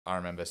I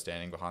remember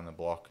standing behind the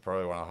block,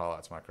 probably one of the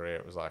highlights of my career.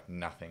 It was like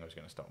nothing was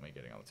going to stop me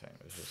getting on the team.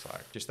 It was just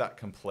like, just that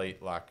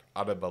complete, like,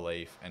 utter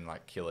belief and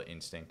like killer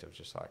instinct of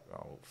just like,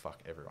 oh, well, fuck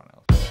everyone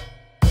else.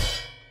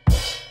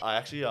 I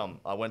actually,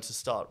 I went to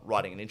start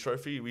writing an intro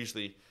for you. We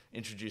usually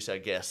introduce our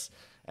guests,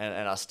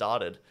 and I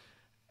started.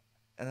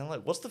 And I'm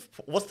like, what's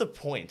the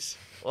point?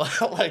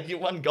 Like, you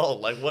won gold.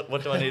 Like,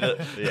 what do I need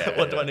to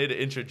do I need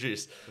to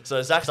introduce?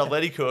 So Zac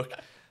Stubblety-Cook,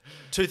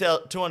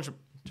 200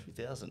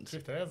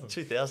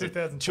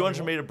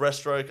 200-meter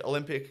breaststroke,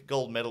 Olympic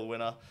gold medal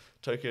winner,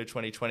 Tokyo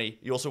 2020.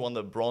 You also won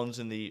the bronze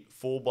in the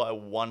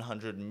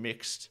 4x100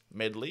 mixed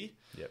medley.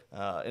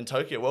 Yep. In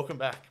Tokyo. Welcome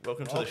back.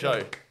 Welcome to the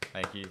show.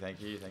 Thank you.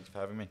 Thanks for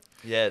having me.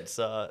 Yeah, it's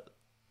a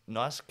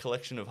nice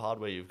collection of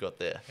hardware you've got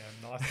there. Yeah,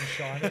 nice and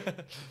shiny.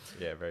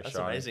 Yeah, very That's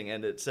shiny. amazing.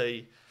 And it's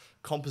a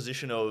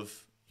composition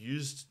of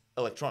used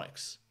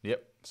electronics.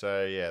 Yep.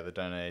 So yeah, the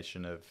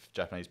donation of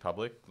Japanese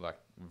public, like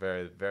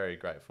very, very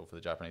grateful for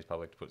the Japanese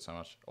public to put so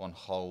much on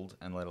hold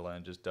and let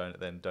alone just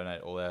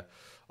donate all their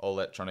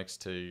electronics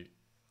to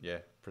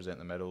present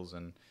the medals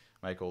and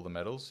make all the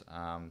medals.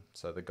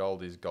 So the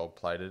gold is gold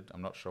plated.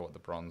 I'm not sure what the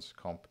bronze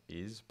comp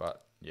is,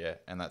 but yeah,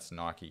 and that's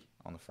Nike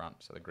on the front.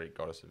 So the Greek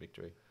goddess of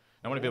victory.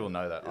 Not many people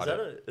know that.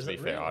 To be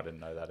fair, I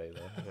didn't know that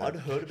either. Yeah. I'd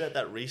heard about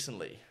that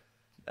recently,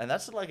 and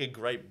that's like a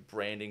great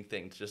branding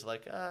thing. To just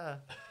like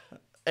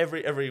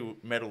every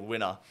medal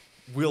winner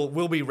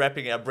will be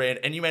repping our brand,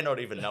 and you may not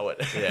even know it.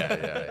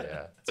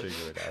 Yeah. Too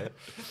good, eh?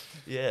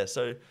 Yeah.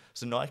 So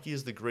Nike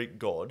is the Greek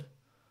god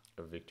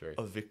of victory.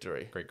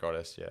 Greek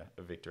goddess,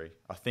 of victory.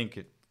 I think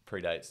it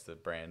predates the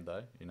brand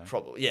though. You know.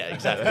 Probably. Yeah.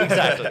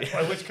 Exactly.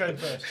 Wait, which came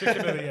first,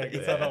 chicken or the egg?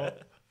 Is that all?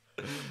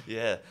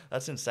 Yeah,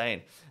 that's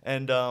insane.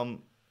 And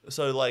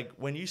so like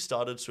when you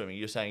started swimming,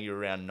 you're saying you were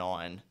around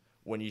 9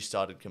 when you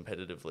started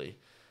competitively,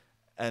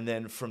 and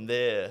then from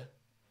there,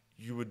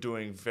 you were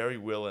doing very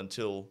well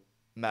until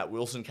Matt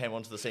Wilson came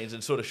onto the scenes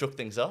and sort of shook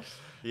things up.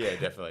 Yeah,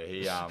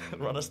 definitely. He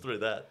Run us through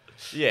that.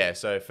 Yeah,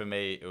 so for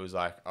me, it was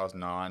like I was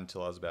 9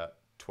 till I was about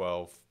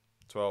 12,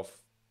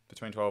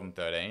 between 12 and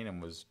 13, and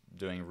was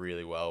doing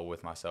really well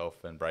with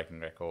myself and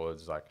breaking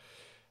records, like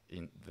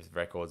in the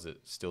records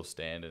that still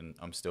stand, and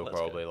I'm still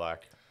probably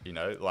like, you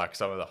know, like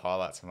some of the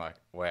highlights, I'm like,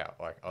 wow,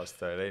 like I was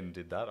 13 and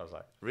did that. I was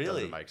like,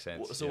 really? Doesn't make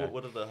sense. So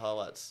what are the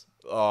highlights?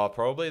 Oh,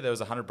 probably there was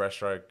a 100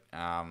 breaststroke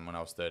when I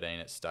was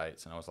 13 at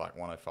States, and I was like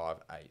 105.8,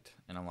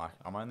 and I'm like,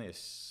 I'm only a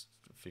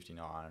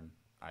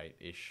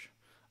 59.8-ish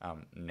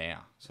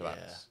now, so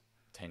that's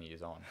 10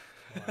 years on.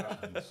 Wow.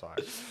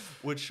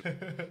 Which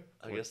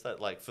I guess that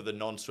like for the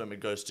non-swimmer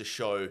goes to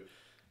show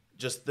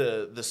just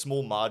the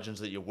small margins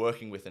that you're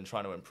working with and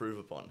trying to improve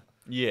upon.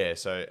 Yeah,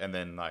 so and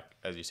then like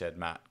as you said,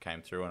 Matt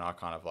came through, and I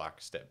kind of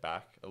like stepped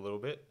back a little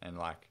bit and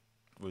like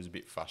was a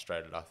bit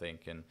frustrated, I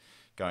think, and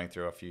going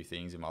through a few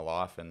things in my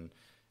life, and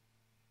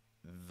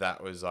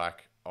that was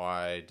like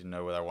I didn't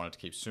know whether I wanted to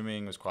keep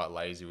swimming, was quite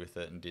lazy with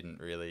it, and didn't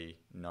really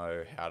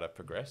know how to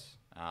progress.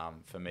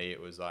 For me,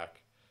 it was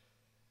like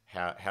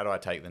how do I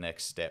take the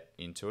next step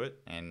into it?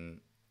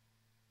 And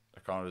I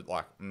kind of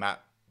like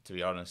Matt, to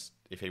be honest,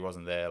 if he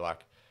wasn't there,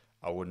 like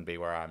I wouldn't be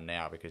where I am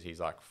now, because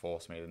he's like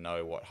forced me to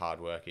know what hard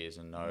work is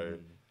and know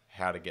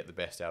how to get the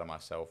best out of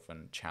myself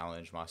and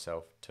challenge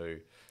myself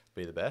to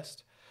be the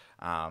best.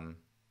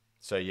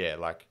 So yeah,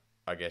 like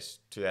I guess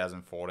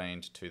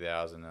 2014 to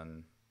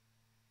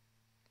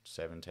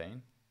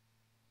 2017.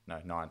 No,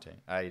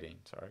 18,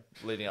 sorry.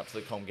 Leading up to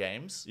the Comm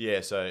Games?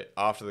 Yeah, so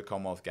after the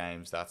Commonwealth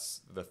Games,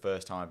 that's the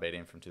first time I beat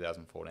him from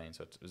 2014.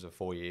 So it was a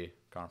 4-year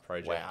kind of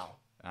project. Wow.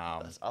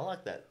 I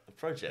like that, a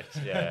project.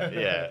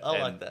 Yeah. I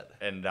like that.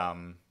 And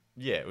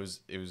yeah, it was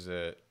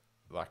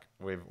like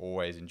we've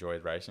always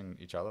enjoyed racing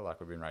each other. Like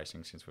we've been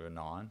racing since we were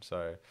 9.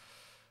 So,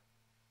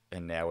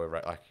 and now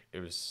we're like, it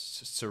was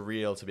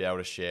surreal to be able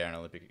to share an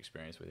Olympic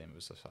experience with him. It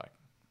was just like,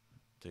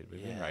 dude,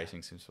 we've been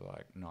racing since we're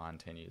like 9,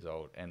 10 years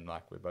old, and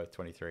like we're both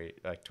 23,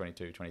 like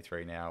 22,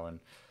 23 now, and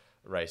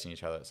racing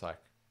each other. It's like,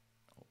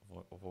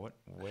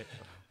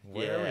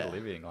 where are we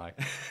living? Like,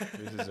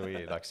 this is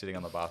weird. Like sitting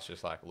on the bus,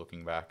 just like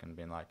looking back and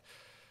being like,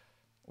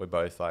 we're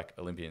both like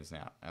Olympians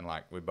now, and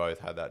like we both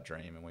had that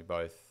dream, and we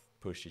both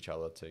pushed each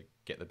other to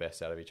get the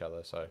best out of each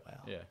other. So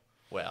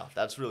Wow,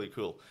 that's really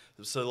cool.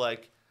 So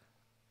like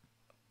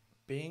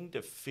being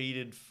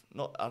defeated,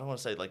 I don't want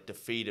to say like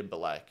defeated, but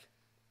like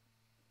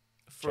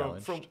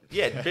being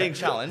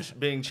challenged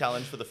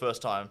for the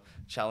first time,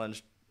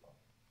 challenge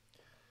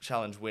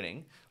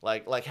winning.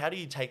 Like how do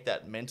you take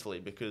that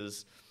mentally?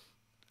 Because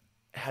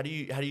how do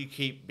you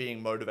keep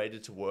being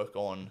motivated to work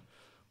on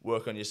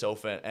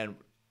yourself and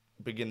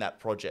begin that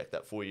project,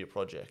 that 4-year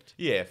project?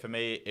 Yeah, for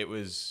me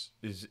it's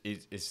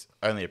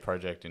only a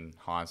project in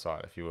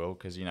hindsight, if you will,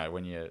 because you know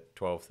when you're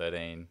 12,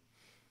 13,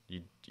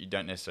 you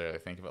don't necessarily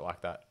think of it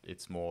like that.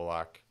 It's more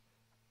like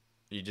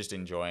you're just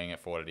enjoying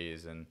it for what it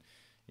is. And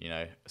you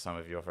know, some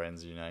of your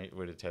friends, you know,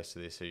 would attest to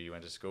this, who you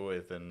went to school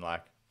with, and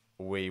like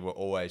we were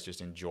always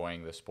just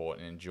enjoying the sport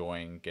and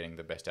enjoying getting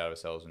the best out of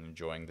ourselves and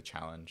enjoying the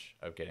challenge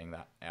of getting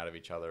that out of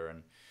each other.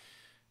 And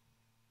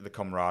the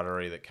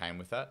camaraderie that came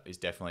with that is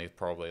definitely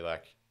probably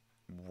like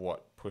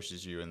what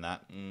pushes you in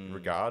that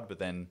regard. But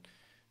then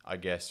I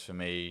guess for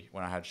me,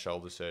 when I had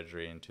shoulder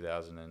surgery in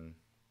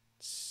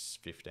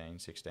 2015,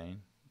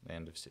 16, the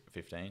end of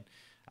 15,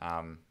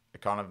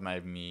 it kind of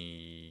made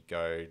me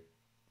go,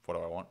 what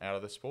do I want out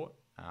of the sport?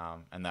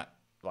 And that,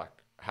 like,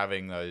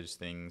 having those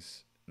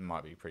things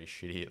might be pretty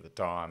shitty at the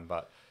time,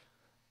 but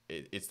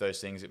it's those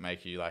things that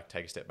make you, like,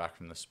 take a step back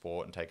from the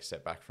sport and take a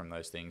step back from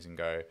those things and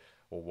go,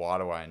 well, why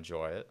do I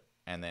enjoy it?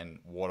 And then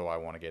what do I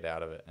want to get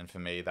out of it? And for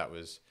me, that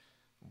was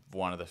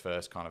one of the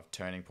first kind of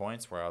turning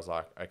points where I was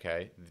like,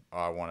 okay,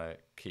 I want to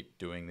keep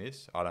doing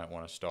this. I don't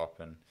want to stop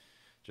and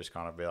just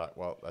kind of be like,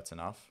 well, that's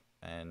enough.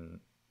 And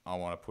I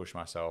want to push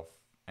myself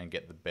and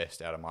get the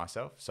best out of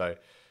myself. So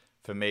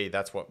for me,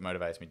 that's what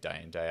motivates me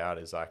day in, day out,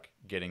 is like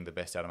getting the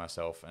best out of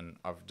myself. And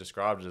I've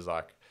described it as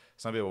like,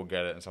 some people will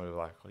get it and some people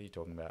are like, what are you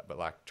talking about? But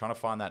like trying to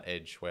find that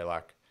edge where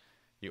like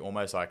you're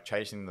almost like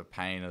chasing the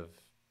pain of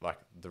like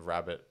the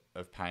rabbit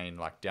of pain,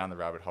 like down the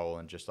rabbit hole,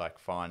 and just like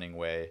finding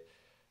where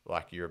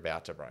like you're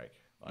about to break.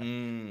 Like,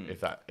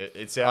 if that,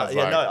 it sounds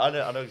yeah, like...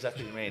 no, I know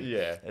exactly what you mean.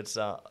 Yeah. It's,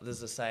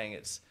 there's a saying,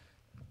 it's,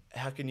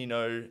 how can you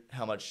know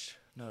how much,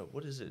 no,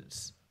 what is it?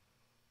 It's,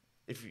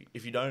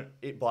 if you don't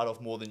bite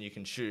off more than you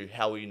can chew,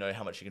 how will you know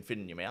how much you can fit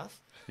in your mouth?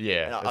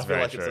 Yeah, and I feel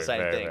like it's the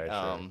same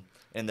thing.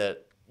 In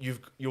that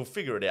you'll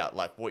figure it out,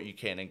 like what you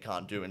can and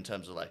can't do in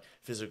terms of like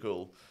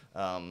physical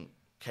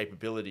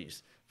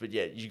capabilities. But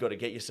yeah, you got to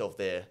get yourself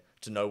there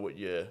to know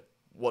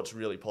what's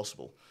really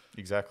possible.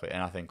 Exactly.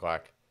 And I think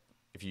like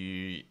if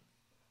you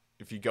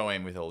go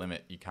in with a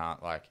limit, you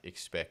can't like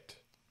expect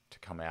to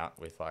come out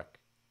with like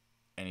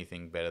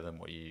anything better than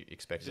what you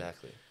expected.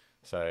 Exactly.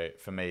 So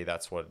for me,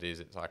 that's what it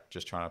is. It's like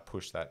just trying to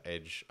push that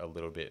edge a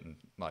little bit and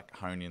like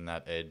hone in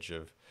that edge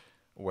of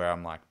where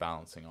I'm like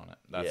balancing on it.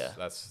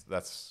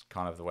 That's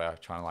kind of the way I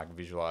try to like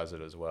visualize it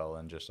as well,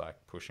 and just like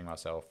pushing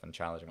myself and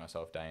challenging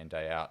myself day in,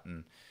 day out.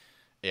 And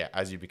yeah,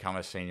 as you become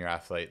a senior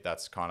athlete,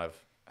 that's kind of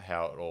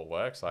how it all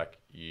works. Like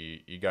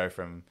you go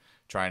from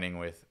training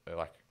with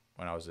like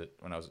when I was at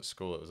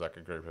school, it was like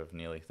a group of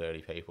nearly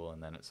 30 people,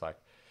 and then it's like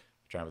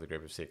train with a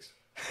group of 6.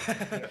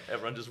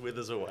 Everyone just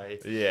withers away.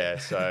 Yeah.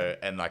 So,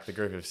 and like the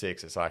group of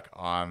 6, it's like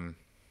I'm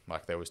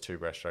like, there was 2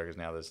 breaststrokers,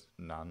 now there's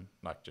none,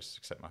 like just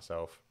except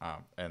myself,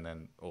 and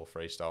then all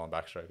freestyle and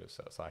backstrokers.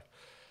 So it's like,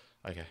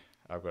 okay,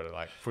 I've got to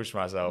like push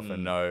myself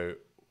and know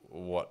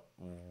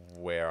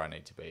where I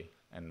need to be,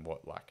 and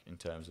what like in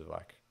terms of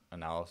like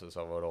analysis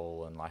of it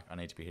all, and like I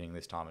need to be hitting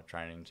this time at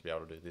training to be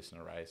able to do this in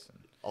a race. And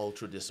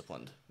ultra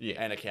disciplined, yeah,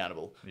 and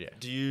accountable. Yeah.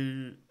 Do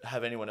you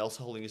have anyone else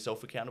holding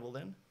yourself accountable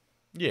then?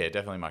 Yeah,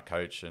 definitely my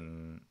coach,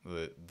 and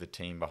the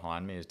team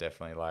behind me is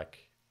definitely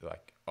like,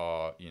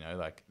 oh, you know,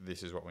 like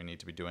this is what we need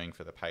to be doing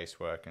for the pace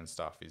work and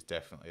stuff, is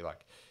definitely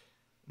like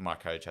my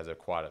coach has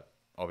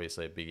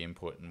obviously a big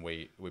input, and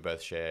we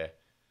both share,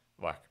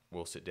 like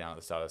we'll sit down at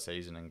the start of the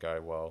season and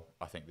go, well,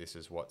 I think this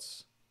is what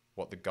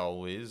the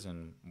goal is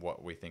and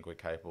what we think we're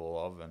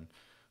capable of, and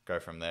go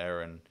from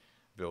there and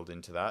build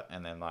into that.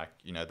 And then like,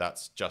 you know,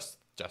 that's just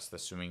the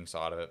swimming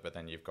side of it, but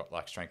then you've got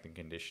like strength and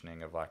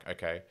conditioning of like,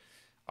 okay,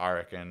 I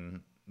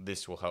reckon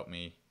this will help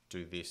me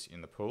do this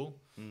in the pool.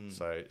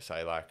 So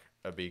say like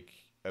a big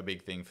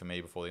thing for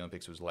me before the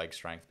Olympics was leg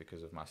strength,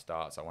 because of my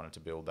starts. I wanted to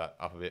build that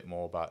up a bit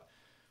more, but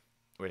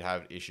we'd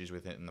have issues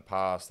with it in the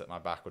past that my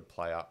back would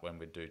play up when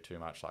we'd do too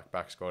much like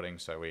back squatting.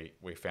 So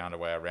we found a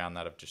way around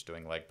that of just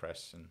doing leg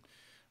press and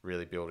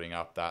really building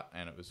up that,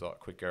 and it was a lot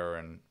quicker,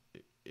 and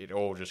it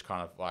all just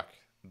kind of like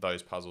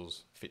those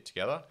puzzles fit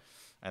together.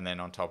 And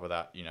then on top of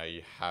that, you know,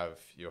 you have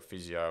your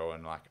physio,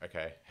 and like,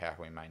 okay, how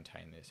can we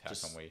maintain this? How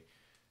can we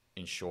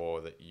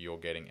ensure that you're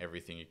getting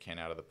everything you can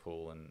out of the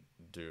pool and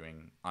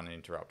doing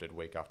uninterrupted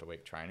week after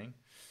week training?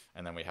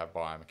 And then we have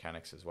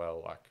biomechanics as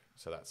well. Like,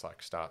 so that's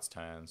like starts,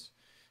 turns,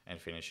 and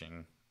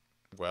finishing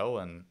well,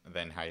 and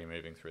then how you're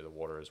moving through the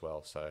water as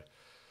well. So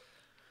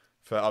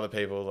for other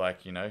people,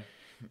 like, you know,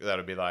 that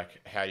would be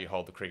like how you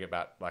hold the cricket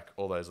bat, like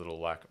all those little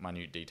like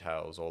minute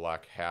details, or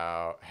like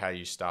how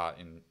you start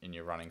in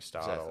your running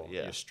style, exactly,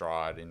 or your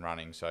stride in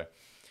running. So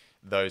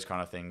those kind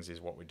of things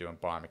is what we do in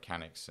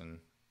biomechanics, and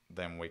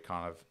then we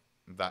kind of,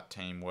 that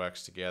team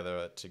works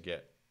together to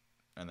get,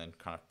 and then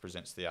kind of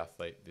presents to the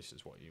athlete, this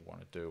is what you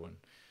want to do. And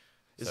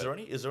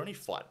is there any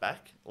fight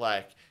back?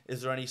 Like,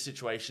 is there any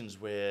situations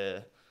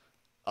where,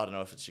 I don't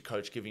know if it's your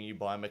coach giving you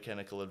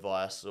biomechanical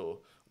advice or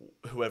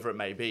whoever it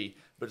may be,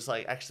 but it's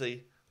like,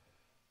 actually,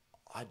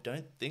 I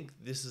don't think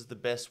this is the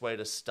best way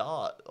to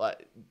start.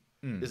 Like,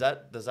 does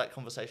that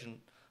conversation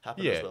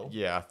happen as well?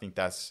 Yeah, I think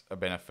that's a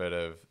benefit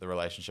of the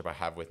relationship I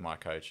have with my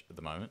coach at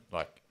the moment.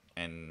 Like,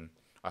 and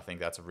I think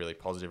that's a really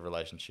positive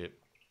relationship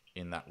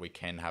in that we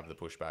can have the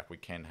pushback, we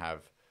can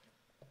have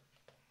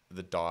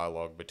the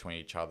dialogue between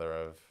each other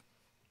of,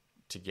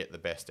 to get the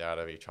best out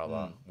of each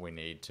other, we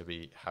need to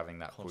be having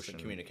that constant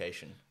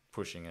communication,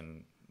 pushing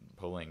and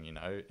pulling, you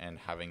know, and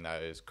having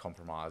those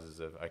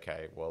compromises of,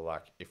 okay, well,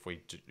 like if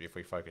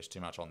we focus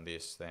too much on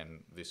this,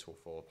 then this will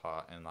fall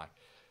apart. And like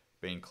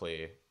being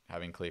clear,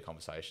 having clear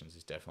conversations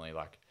is definitely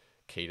like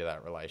key to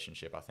that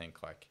relationship. I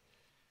think like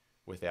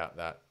without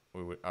that,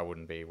 I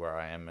wouldn't be where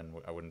I am, and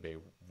I wouldn't be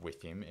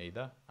with him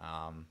either.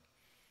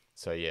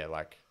 So yeah,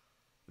 like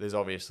there's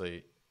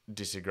obviously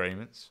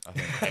disagreements. I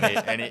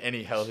think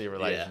any healthy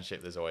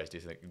relationship, there's always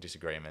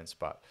disagreements,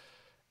 but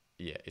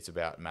yeah, it's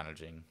about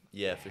managing.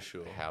 Yeah, for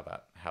sure. How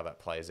that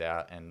plays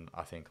out, and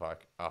I think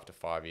like after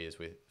 5 years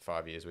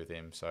with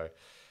him, so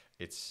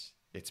it's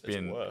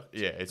been worked.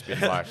 Yeah, it's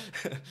been like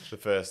the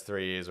first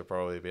 3 years are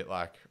probably a bit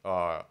like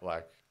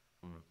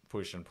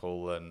push and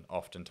pull, and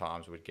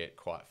oftentimes we'd get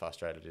quite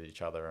frustrated at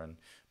each other, and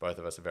both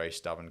of us are very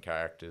stubborn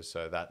characters,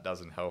 so that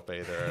doesn't help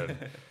either.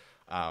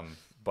 And,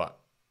 but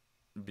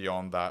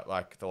beyond that,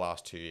 like the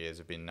last 2 years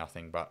have been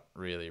nothing but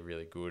really,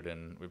 really good,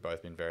 and we've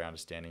both been very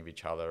understanding of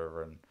each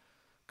other and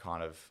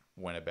kind of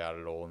went about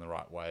it all in the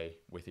right way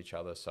with each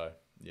other. So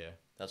yeah,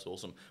 that's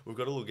awesome. We've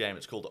got a little game.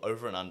 It's called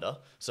Over and Under.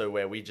 So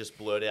where we just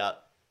blurt out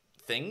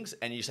things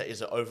and you say,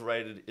 is it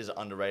overrated? Is it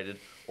underrated?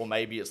 Or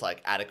maybe it's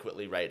like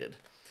adequately rated.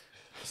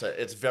 So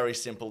it's very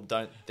simple.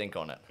 Don't think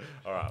on it.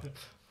 all right.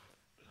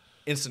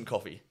 Instant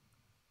coffee.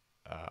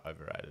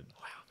 Overrated.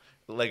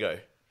 Wow. Lego.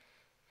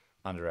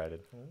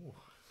 Underrated. Ooh.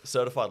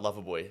 Certified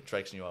Lover Boy,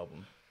 Drake's new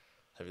album.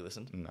 Have you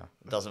listened? No.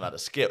 Doesn't matter.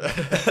 Skip.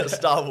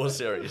 Star Wars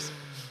series.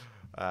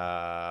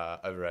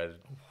 Overrated.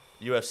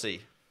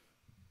 UFC.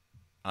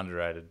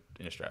 Underrated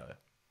in Australia.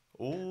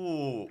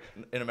 Ooh.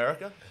 In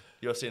America?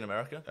 UFC in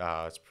America?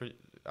 It's pretty.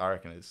 I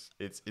reckon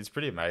it's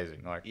pretty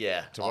amazing. Like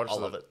Yeah, to watch I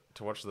love it.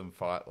 To watch them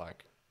fight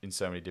like in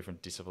so many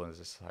different disciplines.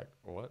 It's like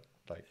what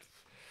like.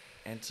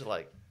 And to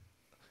like,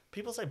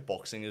 people say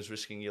boxing is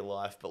risking your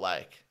life, but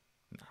like,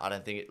 I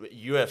don't think it.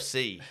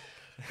 UFC.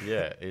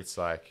 Yeah, it's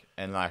like,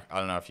 and like I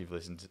don't know if you've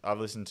listened. I've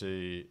listened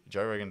to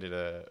Joe Rogan did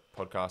a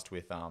podcast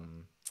with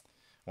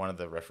one of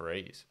the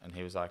referees, and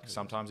he was like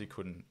sometimes he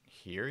couldn't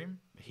hear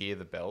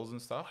the bells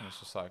and stuff, and it's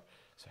just like,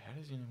 so how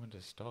does he know when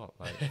to stop?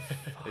 Like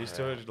they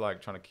started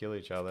like trying to kill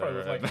each other. Probably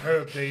with like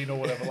Herb Dean or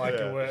whatever, like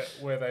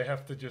where they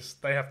have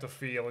to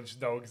feel and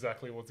just know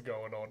exactly what's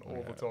going on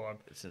all the time.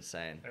 It's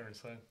insane. They're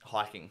insane.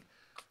 Hiking.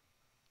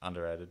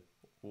 Underrated.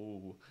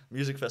 Ooh.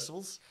 Music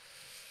festivals.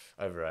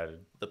 Overrated.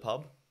 The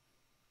pub.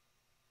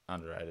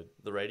 Underrated.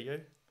 The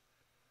radio.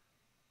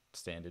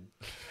 Standard.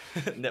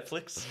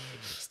 Netflix.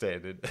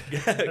 Standard.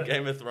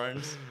 Game of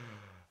Thrones.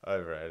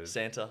 Overrated.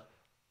 Santa.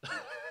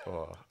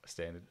 Oh,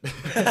 standard.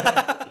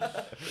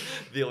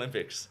 The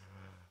Olympics.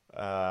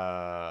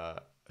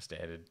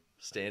 Standard.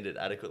 Standard,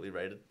 adequately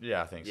rated.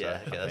 Yeah, I think so. Yeah,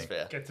 okay, that's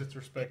fair. Gets its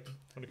respect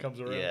when it comes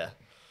around. Yeah.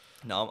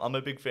 No, I'm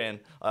a big fan.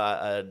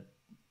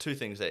 Two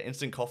things there.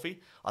 Instant coffee.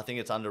 I think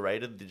it's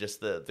underrated.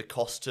 Just the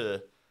cost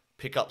to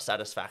pick up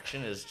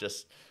satisfaction is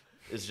just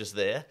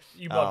there.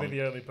 You might be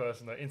the only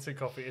person though. Instant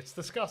coffee, it's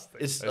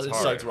disgusting. It's so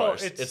horrible.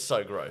 gross. It's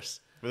so gross.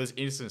 But there's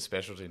instant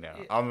specialty now.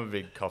 I'm a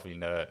big coffee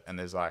nerd, and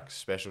there's like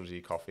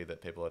specialty coffee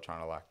that people are trying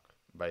to like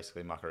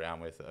basically muck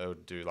around with. Or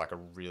do like a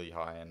really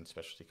high end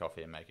specialty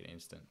coffee and make it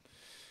instant.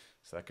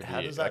 So that could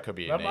be that could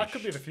be a niche. That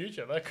could be the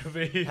future. That could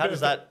be. How does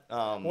that?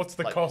 What's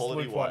the like cost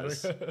quality look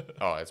wise?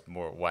 Oh, it's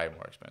way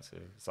more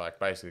expensive. It's like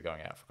basically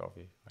going out for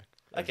coffee. Like,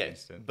 it's Okay,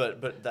 instant.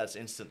 but that's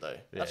instant though.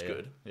 That's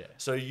good. Yeah.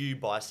 So you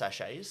buy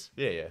sachets?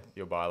 Yeah.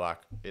 You'll buy like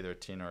either a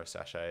tin or a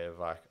sachet of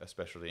like a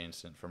specialty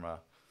instant from a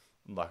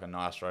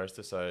nice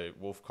roaster. So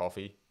Wolf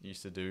Coffee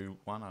used to do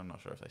one. I'm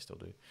not sure if they still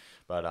do,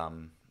 but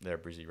they're a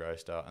Brizzy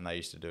roaster, and they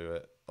used to do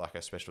it like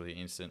a specialty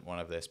instant, one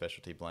of their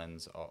specialty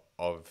blends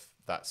of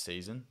that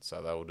season.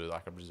 So they will do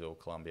like a Brazil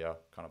Colombia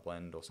kind of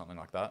blend or something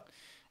like that,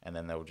 and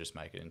then they'll just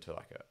make it into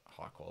like a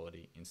high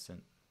quality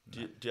instant.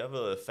 Do you have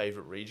a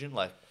favorite region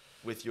like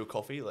with your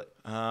coffee? Like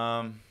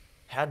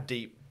how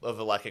deep of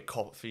a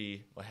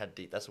coffee? Well, how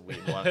deep? That's a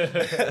weird one.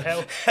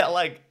 how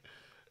like.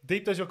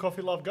 Deep does your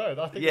coffee love go?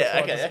 I think Yeah,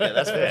 okay,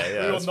 that's fair.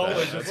 Yeah, your that's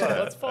knowledge fair. as well.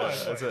 That's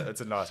fine.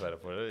 It's a nice way to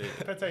put it.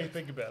 Depends how you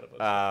think about it.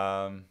 But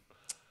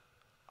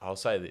I'll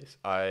say this: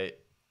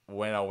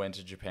 when I went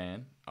to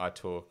Japan, I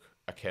took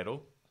a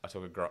kettle, I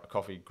took a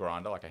coffee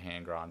grinder, like a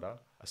hand grinder,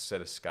 a set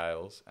of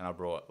scales, and I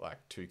brought like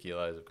 2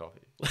 kilos of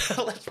coffee.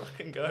 Let's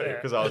fucking go.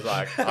 Because I was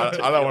like, I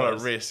don't want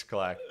to risk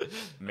like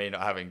me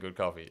not having good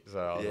coffee. So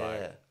I was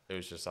like, it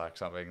was just like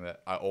something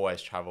that I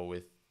always travel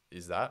with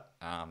is that.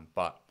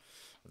 But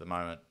at the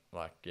moment,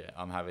 like, yeah,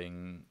 I'm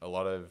having a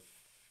lot of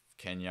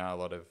Kenya, a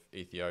lot of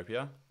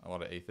Ethiopia, a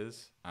lot of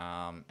ethers,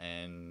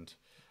 and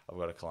I've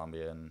got a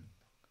Colombian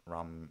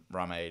rum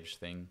age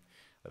thing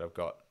that I've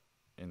got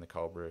in the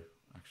cold brew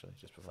actually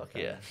just before.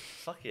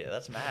 Fuck yeah,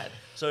 that's mad.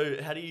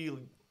 So how do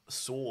you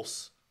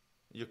source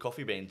your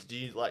coffee beans? Do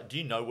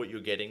you know what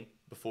you're getting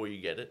before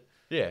you get it?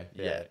 Yeah.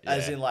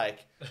 As in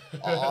like,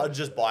 I'll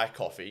just buy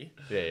coffee.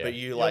 Yeah. But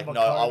you like,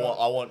 no,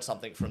 I want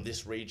something from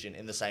this region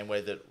in the same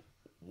way that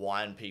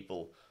wine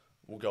people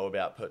will go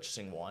about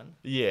purchasing wine.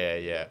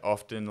 Yeah.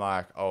 Often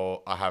like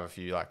I have a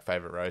few like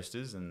favorite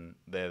roasters, and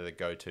they're the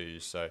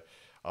go-tos. So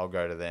I'll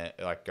go to their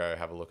go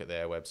have a look at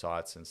their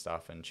websites and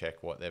stuff and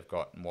check what they've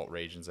got and what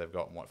regions they've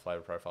got and what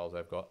flavor profiles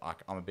they've got.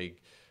 I'm a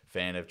big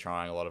fan of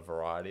trying a lot of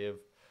variety of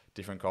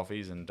different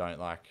coffees, and don't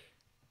like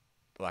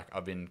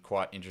I've been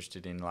quite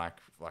interested in like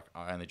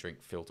I only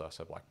drink filter,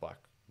 so black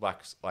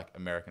like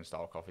American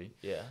style coffee.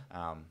 Yeah.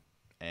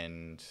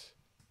 And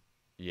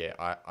yeah,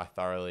 I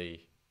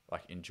thoroughly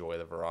like enjoy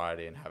the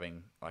variety and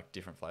having like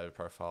different flavor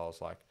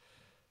profiles. Like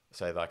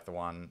say like the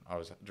one I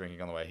was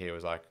drinking on the way here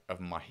was like a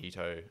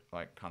mojito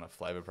like kind of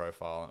flavor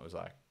profile, and it was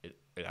like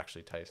it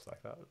actually tastes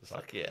like that. It's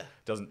like yeah.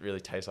 doesn't really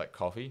taste like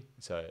coffee.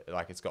 So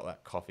like it's got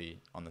that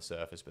coffee on the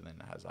surface, but then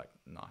it has like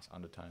nice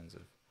undertones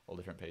of all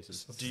different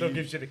pieces. Still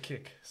gives you the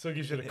kick. Still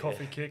gives you the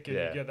coffee kick, and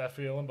you get that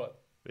feeling. But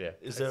yeah,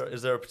 is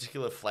there a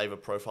particular flavor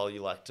profile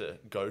you like to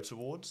go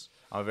towards?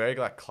 I'm very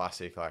like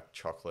classic like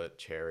chocolate,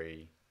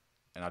 cherry,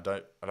 and I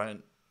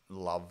don't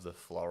love the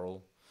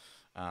floral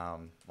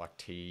like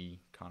tea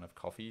kind of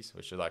coffees,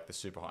 which are like the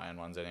super high end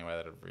ones anyway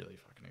that are really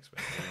fucking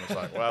expensive. And it's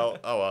like, well,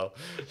 oh well,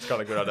 it's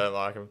kind of good. I don't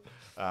like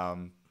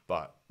them,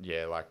 but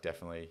yeah, like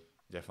definitely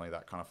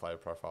that kind of flavor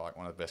profile. Like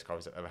one of the best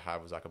coffees I've ever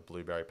had was like a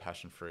blueberry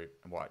passion fruit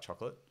and white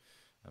chocolate,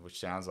 which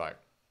sounds like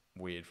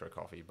weird for a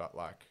coffee, but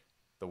like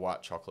the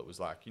white chocolate was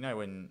like, you know,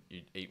 when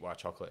you eat white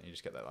chocolate and you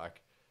just get that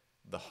like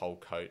the whole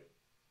coat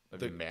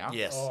of your mouth.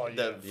 Yes, Oh,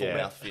 the yeah. full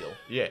mouth feel.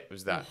 Yeah, it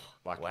was that.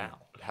 Like, Wow.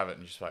 you have it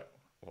and you're just like,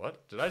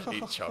 what? Did I just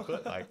eat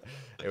chocolate? Like,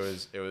 it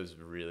was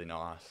really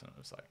nice, and it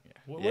was like,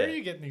 yeah. where are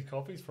you getting these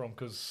coffees from?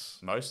 Because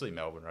Mostly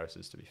Melbourne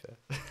roasters, to be fair.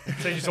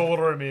 so you just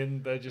order them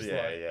in. They're just yeah,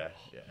 like,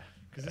 yeah.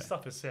 because this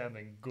stuff is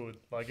sounding good.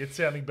 Like it's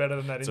sounding better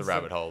than that. It's a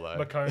rabbit hole, though.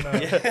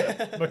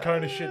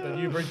 Makona shit that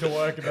you bring to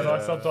work and that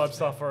I sometimes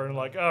suffer. And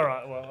like, all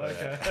right, well,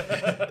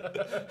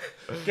 okay.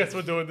 Guess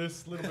we're doing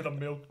this. A little bit of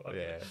milk.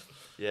 Yeah.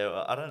 Yeah,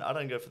 well, I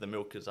don't go for the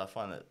milk because I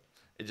find that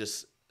it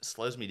just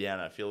slows me down.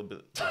 And I feel a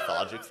bit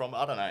lethargic from it.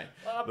 I don't know,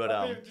 but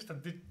I mean, just a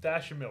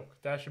dash of milk.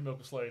 Dash of milk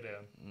will slow you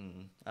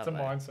down. I It's a don't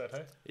know. mindset,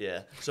 hey.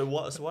 Yeah. So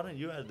why don't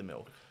you add the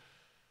milk?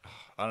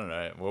 I don't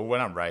know. Well,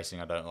 when I'm racing,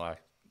 I don't I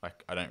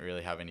don't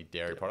really have any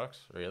dairy products,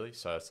 really.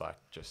 So it's like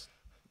just,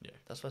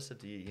 That's what I said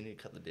to you. You need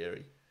to cut the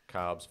dairy.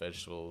 carbs,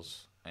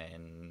 vegetables,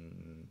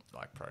 and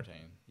like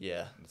protein.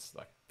 Yeah. It's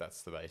like,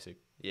 that's the basic.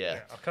 Yeah.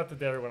 I'll cut the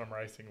dairy when I'm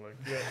racing, Luke.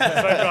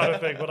 Yeah, same kind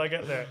of thing. When I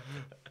get there,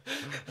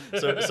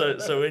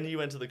 So when you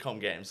went to the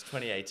Comm Games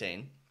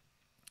 2018,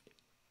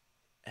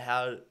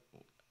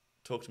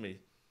 talk to me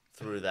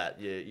through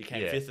that. You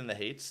came fifth in the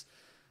heats.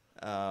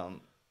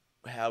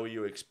 How were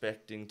you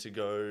expecting to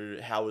go?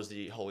 How was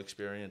the whole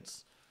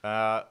experience?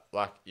 That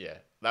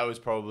was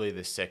probably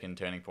the second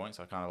turning point.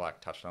 So I kind of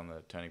like touched on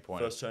the turning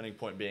point. First turning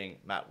point being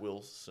Matt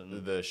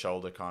Wilson. The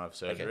shoulder kind of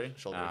surgery. Okay.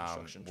 Shoulder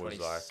reconstruction. Was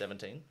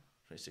 2017,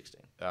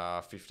 2016.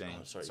 15.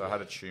 Oh, sorry, so I yeah.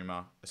 had a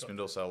tumour, a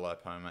spindle cell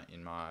lipoma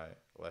in my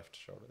left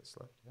shoulder. This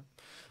left,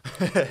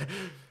 yeah.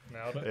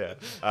 nailed it.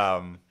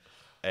 Yeah.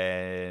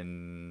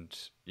 And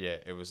yeah,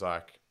 it was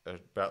like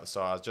about the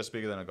size, just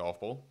bigger than a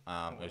golf ball.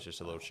 It was just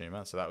a little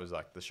tumour. So that was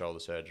like the shoulder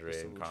surgery,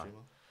 Just a and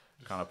little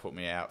kind of put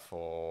me out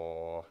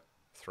for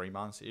 3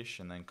 months ish,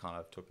 and then kind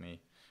of took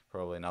me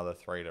probably another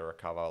 3 to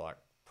recover, like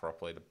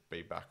properly to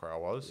be back where I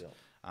was.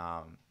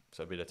 Yeah.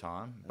 So a bit of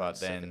time, And but the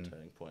second then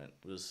turning point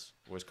was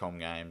Comm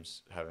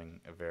Games having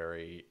a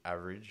very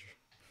average,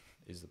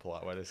 is the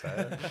polite way to say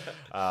it,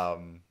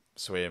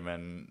 swim,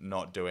 and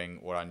not doing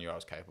what I knew I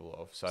was capable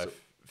of. So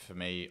for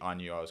me, I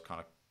knew I was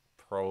kind of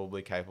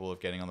probably capable of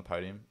getting on the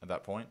podium at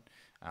that point.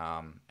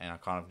 And I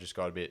kind of just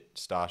got a bit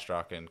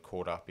starstruck and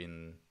caught up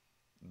in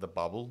the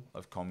bubble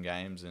of Comm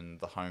Games and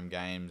the home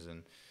games,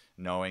 and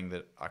knowing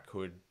that I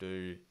could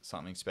do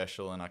something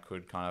special and I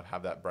could kind of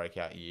have that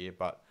breakout year,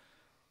 but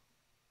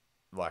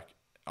like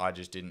I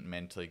just didn't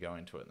mentally go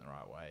into it in the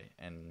right way.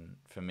 And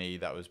for me,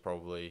 that was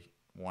probably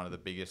one of the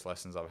biggest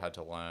lessons I've had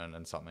to learn,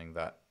 and something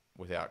that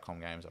without Comm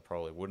Games I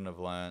probably wouldn't have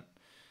learnt,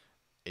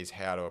 is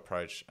how to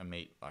approach a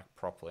meet like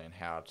properly, and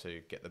how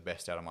to get the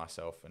best out of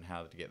myself, and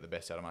how to get the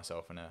best out of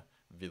myself in a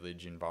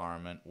village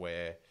environment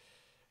where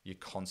you're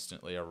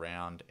constantly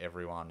around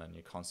everyone and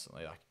you're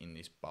constantly like in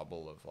this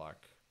bubble of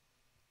like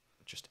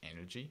just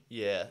energy.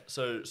 yeah.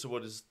 So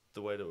what is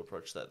the way to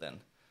approach that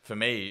then? For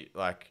me,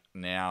 like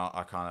now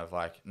I kind of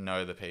like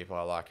know the people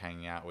I like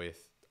hanging out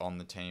with on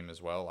the team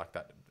as well. Like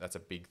that's a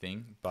big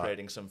thing. But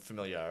Creating some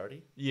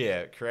familiarity.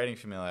 yeah, creating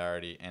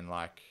familiarity and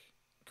like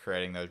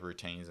creating those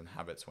routines and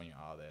habits when you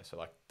are there. So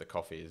like the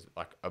coffee is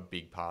like a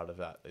big part of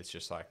that. It's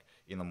just like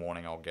in the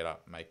morning I'll get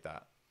up, make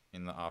that.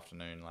 In the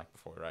afternoon, like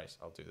before a race,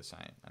 I'll do the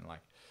same. And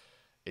like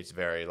it's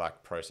very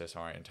like process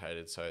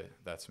orientated. So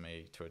that's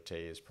me to a T,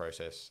 is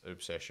process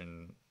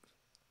obsession.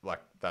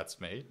 Like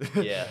that's me.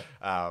 Yeah.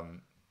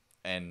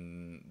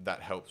 And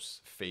that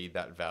helps feed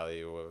that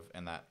value of,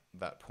 and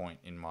that point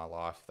in my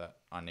life that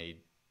I need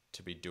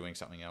to be doing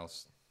something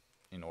else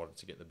in order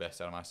to get the best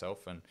out of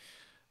myself. And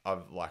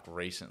I've like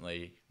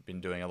recently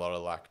been doing a lot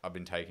of like, I've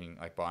been taking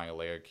like buying a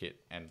Lego kit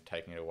and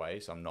taking it away.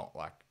 So I'm not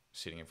like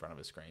sitting in front of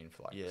a screen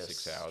for like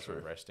 6 hours true.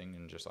 and resting,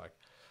 and just like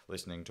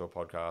listening to a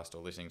podcast or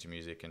listening to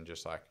music, and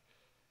just like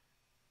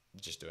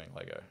just doing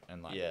Lego.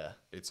 And like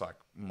it's like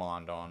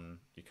mind on,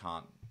 you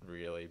can't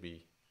really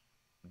be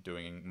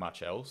doing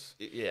much else,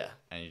 Yeah.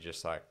 and you're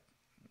just like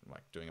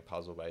doing a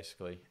puzzle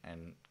basically,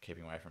 and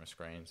keeping away from a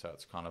screen. So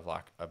it's kind of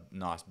like a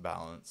nice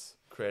balance.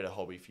 Create a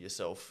hobby for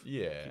yourself.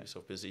 Yeah. Keep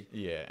yourself busy.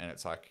 Yeah, and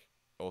it's like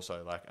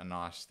also like a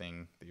nice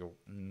thing that you'll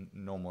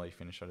normally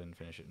finish. I didn't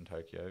finish it in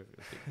Tokyo. It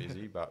was a bit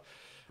busy, but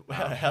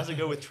How's it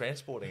go with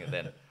transporting it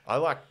then? I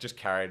like just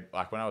carried,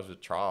 like when I was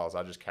with trials,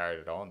 I just carried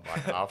it on.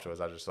 Like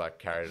afterwards, I just like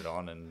carried it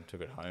on and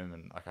took it home,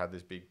 and like I had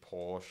this big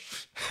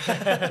Porsche.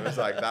 It was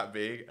like that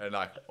big, and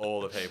like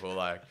all the people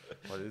like,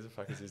 what the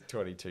fuck is this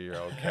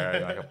 22-year-old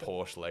carrying like a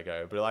Porsche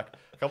Lego? But like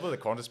a couple of the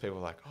Qantas people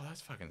were like, oh,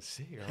 that's fucking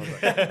sick. I was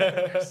like,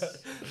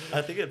 yes.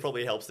 I think it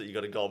probably helps that you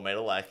got a gold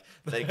medal. Like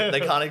they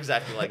can't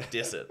exactly like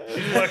diss it.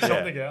 You work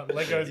something out.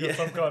 Lego's got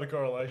some kind of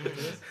correlation to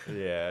this.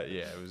 Yeah,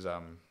 it was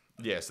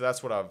yeah, so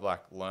that's what I've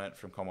like learnt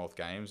from Commonwealth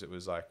Games. It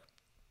was like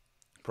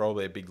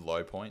probably a big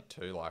low point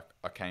too. Like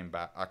I came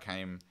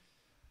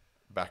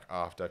back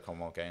after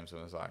Commonwealth Games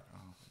and was like,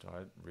 oh, do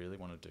I really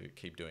want to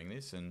keep doing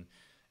this? And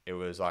it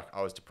was like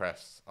I was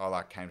depressed. I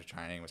like came to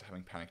training, was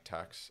having panic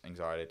attacks,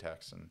 anxiety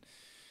attacks, and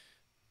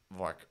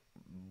like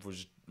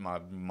my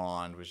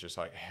mind was just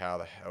like, how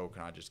the hell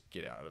can I just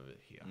get out of it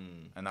here?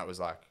 And that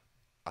was like,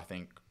 I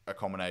think a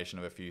combination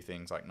of a few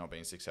things, like not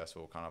being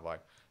successful, kind of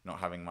like not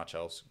having much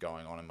else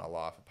going on in my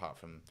life apart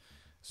from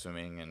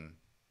swimming.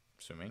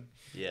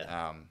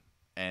 Yeah.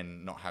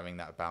 And not having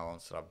that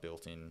balance that I've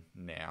built in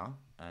now,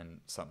 and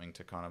something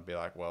to kind of be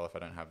like, well, if I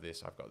don't have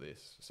this, I've got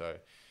this. So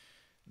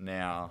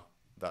now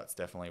that's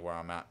definitely where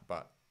I'm at.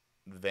 But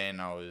then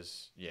I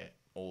was,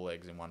 all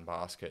eggs in one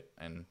basket.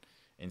 And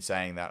in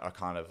saying that, I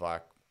kind of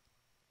like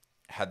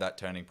had that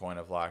turning point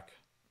of like,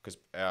 because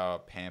our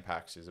Pan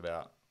Pacs is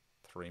about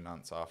 3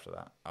 months after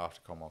that,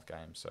 after Commonwealth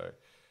Games. So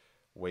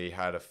we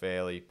had a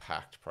fairly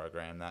packed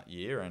program that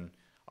year, and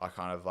I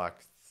kind of like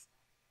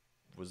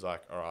was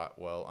like, all right,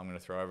 well, I'm going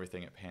to throw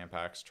everything at Pan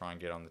Pacs, try and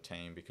get on the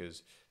team,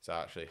 because it's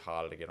actually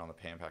harder to get on the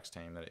Pan Pacs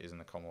team than it is in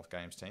the Commonwealth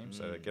Games team.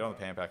 So to get on the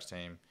Pan Pacs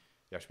team,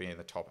 you have to be in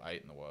the top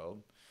 8 in the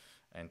world,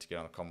 and to get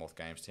on the Commonwealth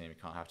Games team, you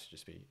can't have to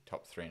just be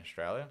top 3 in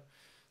Australia.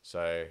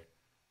 So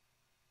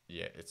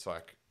yeah, it's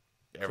like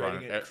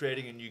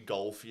creating a new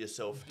goal for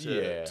yourself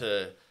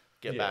to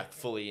get back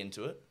fully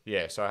into it.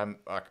 Yeah, so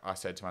I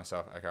said to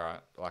myself, like, all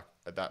right, like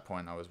at that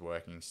point I was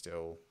working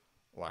still,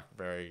 like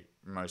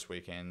most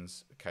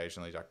weekends,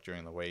 occasionally like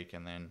during the week,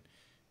 and then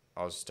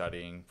I was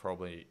studying,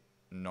 probably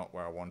not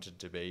where I wanted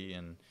to be,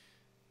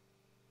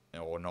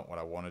 or not what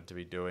I wanted to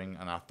be doing,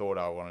 and I thought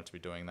I wanted to be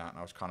doing that, and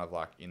I was kind of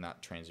like in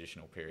that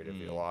transitional period of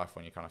your life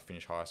when you kind of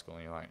finish high school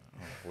and you're like,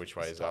 oh, which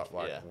way is up?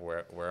 Like,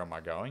 where am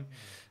I going?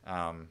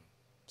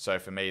 So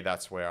for me,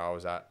 that's where I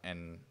was at,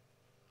 and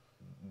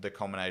the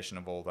combination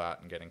of all that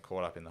and getting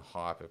caught up in the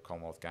hype of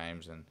Commonwealth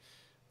Games, and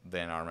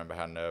then I remember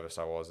how nervous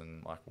I was,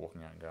 and like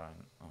walking out and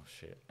going, oh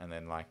shit, and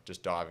then like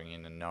just diving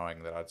in and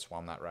knowing that I'd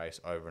swum that race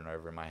over and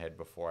over in my head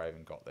before I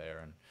even got there,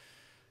 and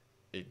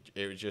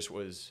it just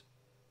was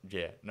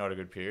not a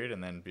good period.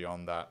 And then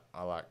beyond that,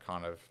 I like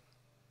kind of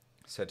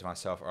said to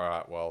myself, all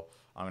right, well,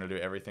 I'm going to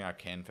do everything I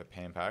can for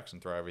Pan Pacs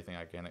and throw everything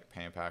I can at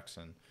Pan Pacs,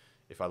 and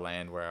if I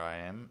land where I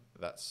am,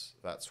 that's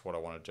what I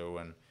want to do,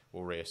 and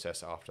we'll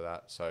reassess after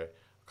that. So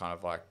kind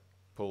of like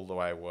pulled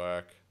away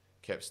work,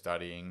 kept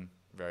studying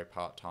very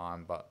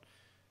part-time, but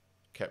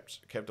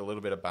kept a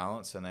little bit of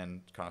balance, and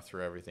then kind of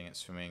threw everything at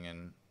swimming.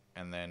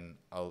 And then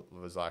I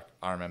was like,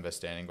 I remember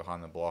standing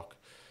behind the block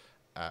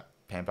at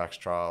Pan Pacs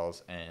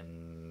trials,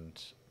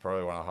 and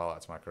probably one of the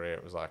highlights of my career,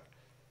 it was like,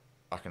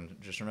 I can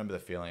just remember the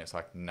feeling. It's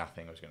like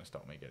nothing was going to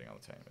stop me getting on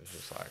the team. It was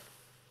just like,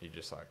 you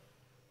just like,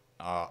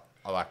 I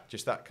like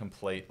just that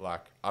complete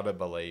like utter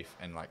belief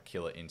and like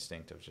killer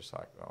instinct of just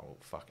like, oh well,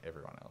 fuck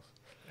everyone else.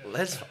 I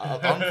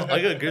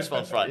got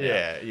goosebumps right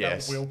now.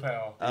 That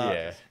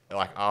willpower.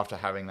 Like after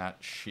having that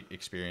shit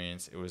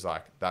experience, it was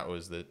like that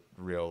was the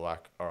real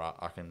like, all right,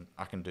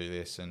 I can do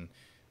this, and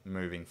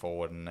moving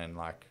forward. And then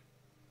like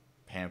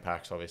Pan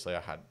Pacs, obviously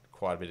I had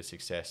quite a bit of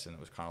success, and it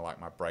was kind of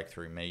like my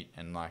breakthrough meet,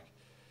 and like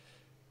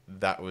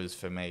that was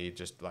for me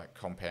just like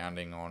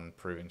compounding on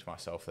proving to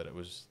myself that it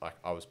was like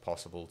I was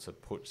possible to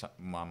put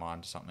my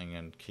mind to something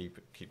and keep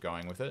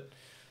going with it.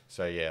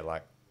 So yeah,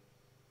 like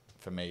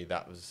for me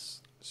that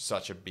was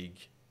such a big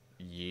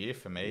year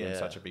for me, and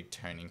such a big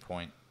turning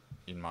point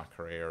in my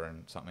career,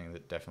 and something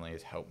that definitely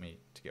has helped me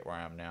to get where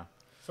I am now.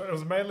 So it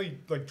was mainly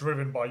like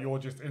driven by your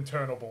just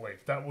internal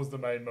belief. That was the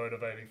main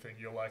motivating thing.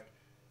 You're like,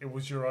 it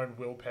was your own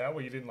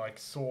willpower. You didn't like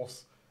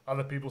source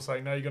other people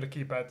saying, no, you got to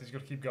keep at this, you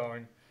got to keep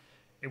going.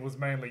 It was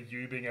mainly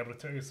you being able to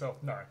tell yourself,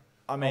 no,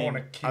 I want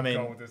to keep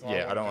going with this.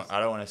 Yeah, I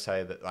don't want to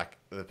say that like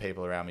the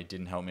people around me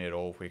didn't help me at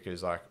all,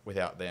 because like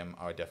without them,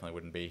 I definitely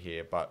wouldn't be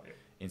here. But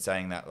in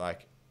saying that,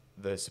 like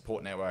the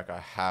support network I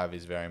have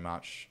is very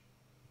much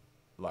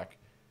like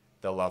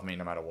they'll love me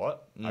no matter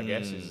what. I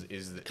guess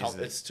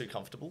it's too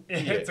comfortable.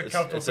 It's a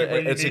comfortable.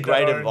 It's a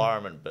great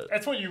environment, but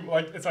that's what you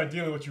like. It's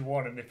ideally what you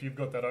want, and if you've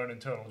got that own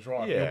internal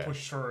drive, you'll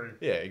push through.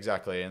 Yeah,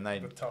 exactly. And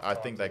I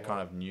think they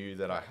kind of knew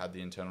that I had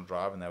the internal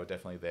drive, and they were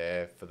definitely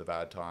there for the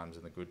bad times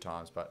and the good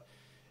times.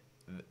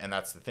 And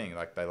that's the thing.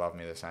 Like they love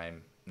me the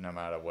same, no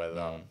matter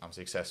whether I'm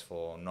successful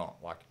or not.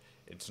 Like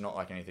it's not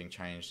like anything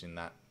changed in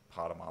that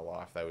part of my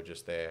life. They were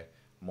just there,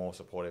 more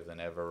supportive than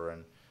ever,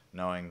 and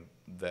knowing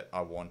that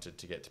I wanted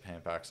to get to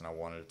Pan Pacs and I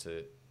wanted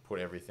to put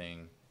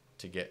everything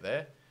to get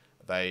there,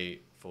 they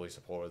fully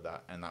supported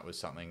that, and that was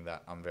something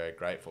that I'm very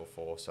grateful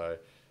for. So,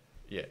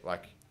 yeah,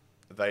 like,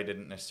 they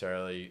didn't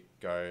necessarily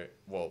go,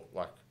 well,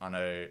 like, I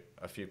know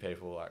a few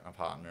people, like my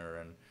partner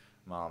and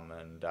mum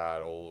and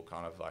dad all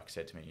kind of, like,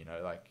 said to me, you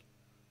know, like,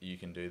 you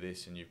can do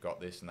this and you've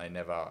got this, and they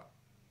never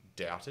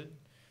doubted.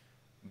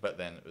 But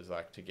then it was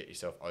like, to get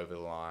yourself over the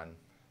line,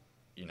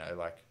 you know,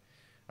 like,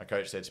 my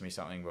coach said to me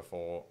something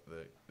before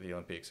the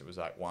Olympics, it was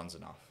like, one's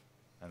enough.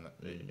 And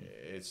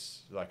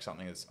it's like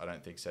something that's, I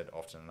don't think, said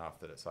often enough,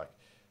 that it's like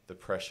the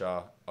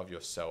pressure of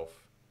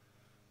yourself,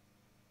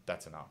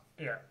 that's enough.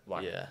 Yeah.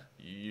 Like, Yeah.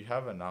 you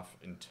have enough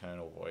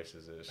internal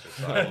voices that it's just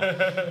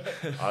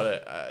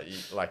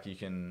like, you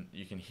can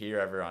hear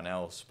everyone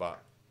else,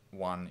 but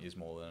one is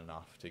more than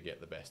enough to get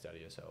the best out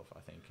of yourself, I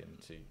think,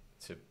 and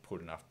to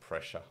put enough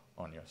pressure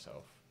on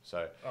yourself.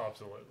 So, Oh,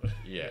 absolutely.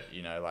 yeah,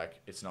 you know,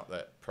 like, it's not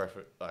that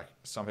like,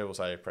 some people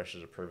say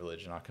pressure's a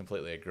privilege, and I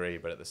completely agree,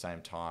 but at the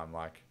same time,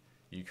 like,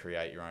 you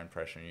create your own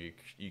pressure, and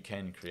you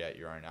can create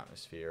your own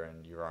atmosphere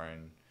and your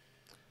own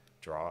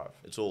drive.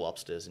 It's all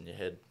upstairs in your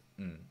head.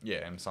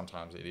 Yeah, and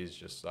sometimes it is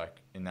just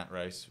like, in that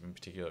race in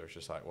particular, it's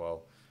just like,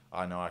 well,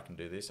 I know I can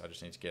do this, I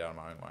just need to get out of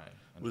my own way.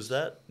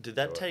 Did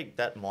that take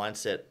that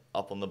mindset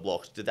up on the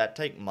blocks? Did that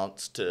take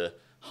months to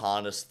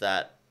harness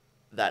that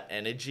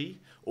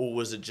energy, or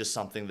was it just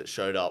something that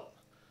showed up?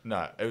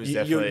 No, it was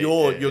definitely...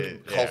 You're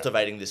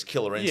cultivating this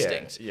killer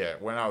instinct. Yeah,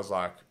 when I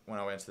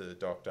went to the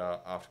doctor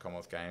after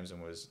Commonwealth Games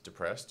and was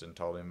depressed and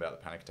told him about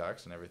the panic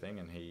attacks and everything,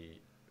 and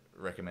he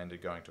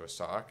recommended going to a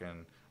psych,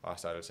 and I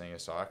started seeing a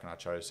psych, and I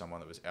chose someone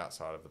that was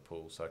outside of the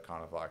pool. So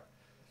kind of like,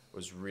 it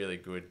was really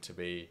good to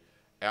be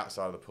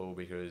outside of the pool,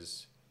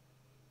 because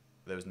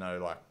there was no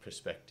like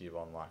perspective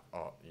on like,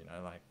 oh, you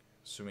know, like,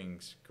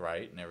 swimming's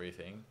great and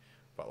everything,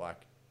 but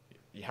like,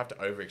 you have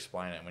to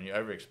over-explain it. And when you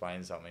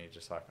over-explain something, you're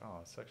just like, oh,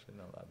 it's actually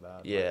not that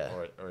bad. Yeah.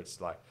 Like, or it's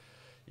like,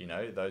 you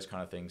know, those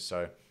kind of things.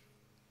 So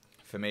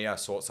for me, I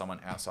sought someone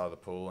outside of the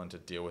pool, and to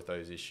deal with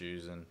those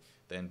issues and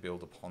then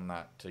build upon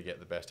that to get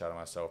the best out of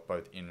myself,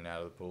 both in and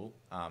out of the pool,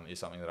 is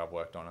something that I've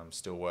worked on. I'm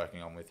still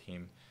working on with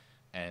him,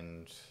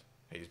 and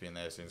he's been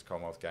there since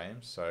Commonwealth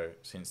Games. So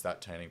since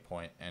that turning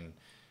point, and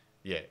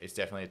yeah, it's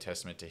definitely a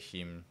testament to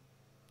him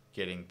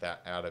getting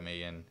that out of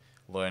me and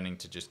learning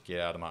to just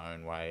get out of my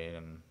own way,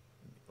 and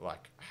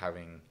like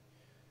having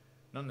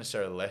not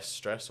necessarily less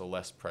stress or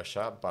less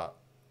pressure, but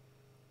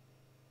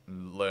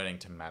learning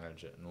to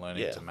manage it, and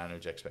learning to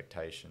manage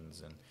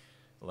expectations, and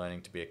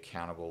learning to be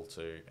accountable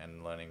to,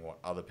 and learning what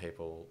other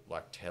people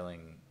like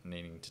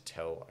needing to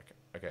tell, like,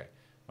 okay,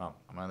 Mum,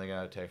 I'm only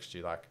going to text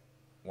you like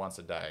once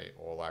a day,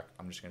 or like,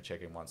 I'm just going to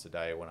check in once a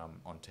day when I'm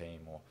on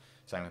team, or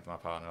same with my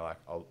partner, like,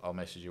 I'll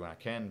message you when I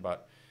can,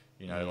 but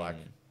you know, like,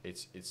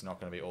 it's not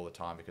going to be all the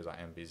time, because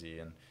I am busy.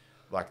 And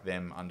like,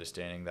 them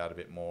understanding that a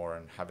bit more,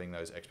 and having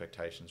those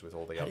expectations with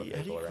all the other people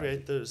around. How do you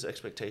create those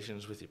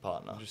expectations with your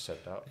partner? You just set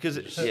it up. Because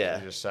you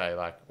just say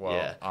like,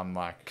 well, I'm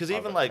like, because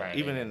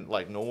even in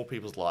like normal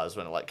people's lives,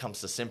 when it like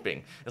comes to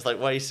simping, it's like,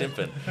 why are you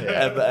simping?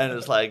 Yeah. And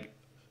it's like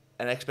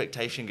an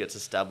expectation gets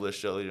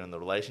established earlier in the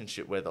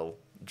relationship, where they'll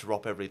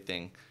drop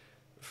everything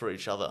for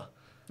each other.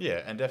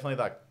 Yeah, and definitely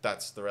like,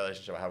 that's the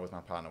relationship I have with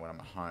my partner when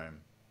I'm at home.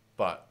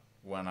 But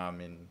when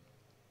I'm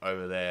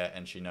over there,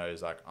 and she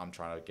knows like, I'm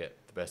trying to get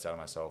the best out of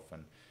myself,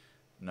 and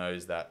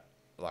knows that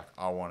like,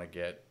 I want to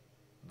get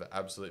the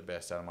absolute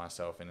best out of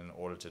myself, and in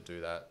order to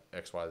do that,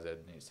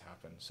 XYZ needs to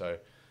happen. So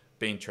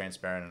being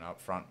transparent and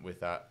upfront with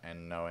that,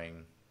 and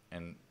knowing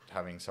and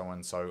having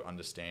someone so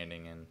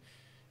understanding, and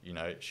you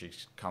know,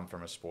 she's come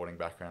from a sporting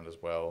background as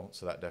well,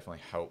 so that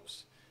definitely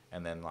helps.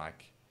 And then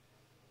like,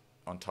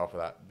 on top of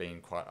that, being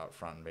quite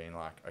upfront and being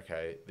like,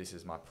 okay, this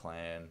is my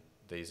plan,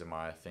 these are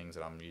my things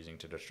that I'm using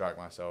to distract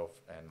myself,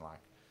 and like,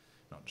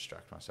 not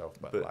distract myself,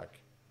 but like,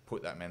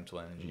 put that mental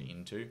energy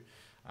into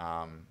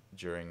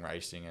during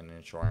racing, and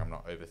ensuring I'm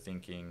not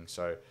overthinking.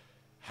 So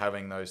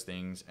having those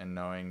things, and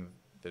knowing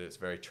that it's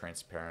very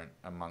transparent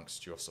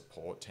amongst your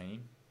support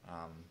team,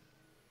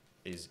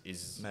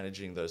 is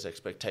managing those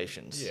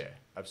expectations. Yeah,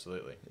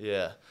 absolutely.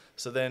 Yeah.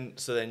 So then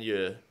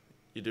you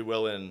do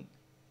well in,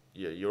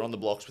 you're on the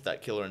blocks with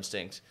that killer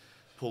instinct,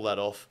 pull that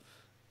off,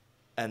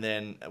 and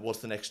then what's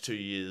the next 2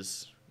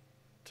 years,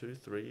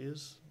 3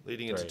 years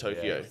leading into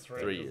Tokyo? Yeah.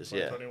 3 years,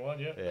 yeah. 2021,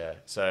 yeah. Yeah.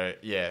 So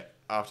yeah,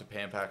 after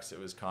Pan Pacs, it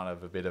was kind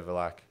of a bit of a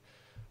like,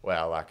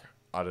 wow, like,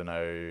 I don't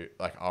know,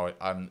 like,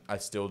 I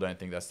still don't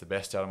think that's the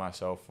best out of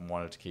myself, and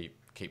wanted to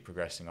keep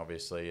progressing,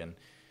 obviously. And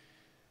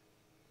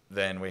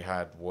then we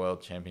had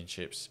World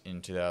Championships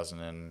in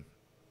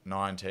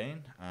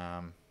 2019.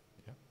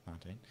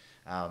 19.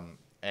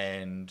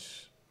 And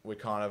we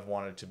kind of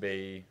wanted to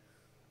be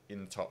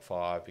in the top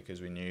 5,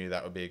 because we knew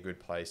that would be a good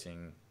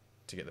placing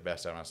to get the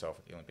best out of myself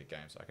at the Olympic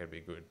Games. Like, it'd be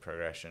a good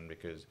progression,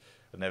 because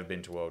I'd never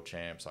been to World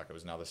Champs. Like, it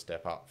was another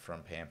step up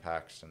from Pan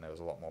Pacs, and there was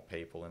a lot more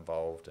people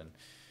involved. And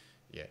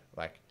yeah,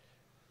 like,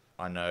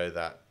 I know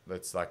that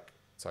it's like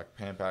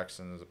Pan Pacs,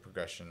 and the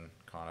progression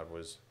kind of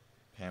was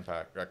Pan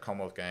Pacs. Like,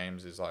 Commonwealth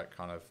Games is like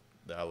kind of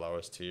our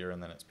lowest tier,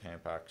 and then it's Pan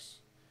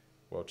Pacs,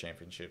 World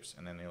Championships,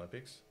 and then the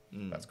Olympics.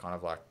 That's kind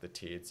of like the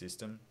tiered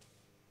system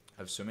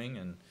of swimming,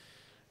 and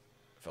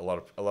for a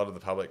lot of the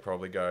public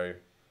probably go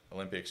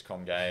Olympics,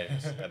 Comm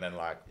Games, and then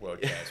like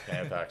World Champs,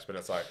 Pan Packs, but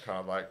it's like kind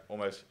of like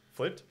almost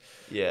flipped.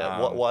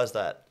 Yeah. Why is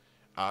that?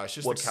 It's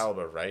just the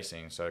caliber of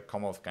racing. So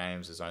Commonwealth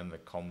Games is only the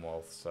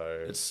Commonwealth,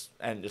 so it's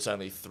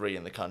only 3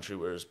 in the country,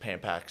 whereas Pan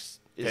Packs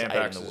is 8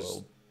 in the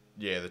world.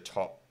 The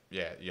top.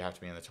 Yeah, you have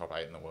to be in the top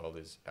 8 in the world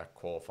is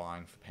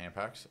qualifying for Pan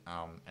Packs.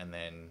 And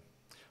then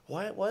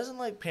why isn't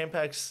like Pan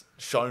Packs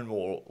shown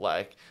more?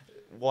 Like,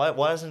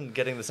 why isn't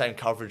getting the same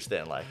coverage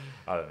then? Like,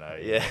 I don't know.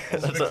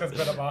 Olympics has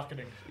better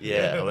marketing.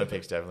 Yeah,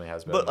 Olympics definitely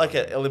has better. But like,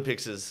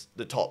 Olympics is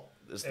the top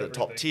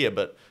tier.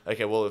 But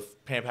okay, well,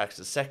 if Pan Packs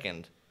is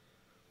second,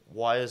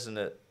 why isn't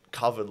it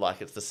covered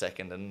like it's the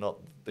second and not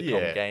the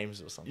Comm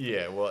Games or something?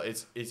 Yeah, well,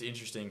 it's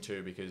interesting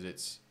too because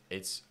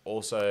it's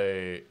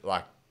also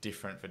like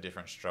different for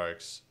different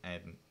strokes,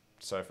 and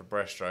so for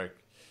breaststroke,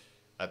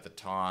 at the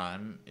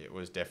time, it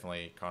was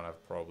definitely kind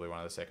of probably one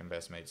of the second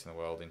best meets in the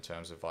world in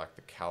terms of like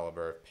the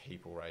caliber of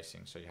people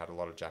racing. So you had a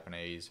lot of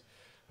Japanese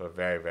who are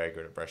very, very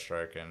good at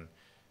breaststroke and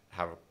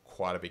have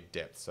quite a big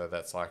depth. So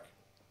that's like,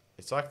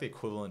 it's like the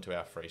equivalent to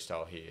our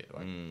freestyle here.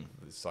 Like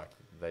it's like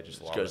they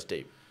just love it. It goes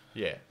deep.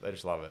 Yeah, they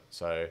just love it.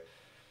 So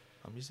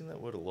I'm using that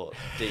word a lot.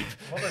 Deep.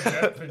 What a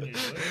depth in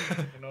usually.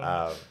 You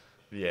know?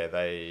 Yeah,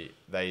 they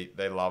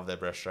love their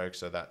breaststroke,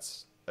 so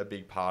that's a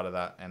big part of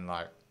that, and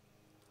like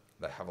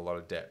they have a lot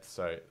of depth.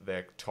 So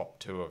their top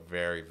 2 are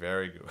very,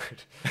 very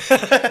good.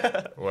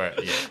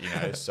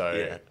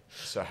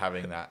 So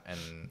having that,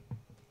 and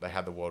they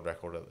had the world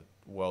record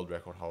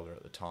holder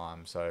at the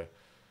time. So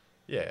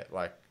yeah,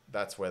 like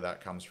that's where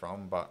that comes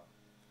from. But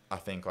I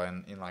think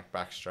in like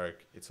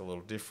backstroke, it's a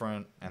little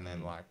different, and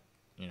then like,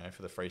 you know,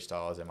 for the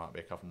freestylers, there might be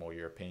a couple more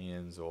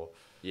Europeans or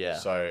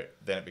so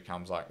then it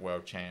becomes like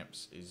world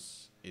champs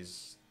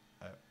is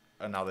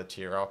another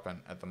tier up, and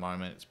at the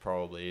moment it's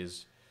probably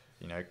is,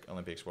 you know,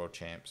 Olympics, world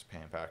champs,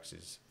 Pan Packs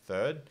is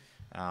third,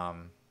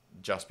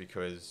 just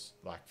because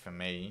like for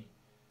me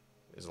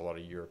there's a lot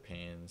of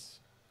Europeans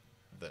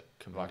that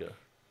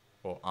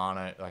or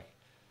aren't like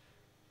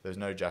there's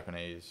no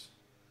Japanese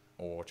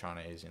or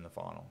Chinese in the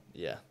final,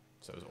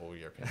 so it was all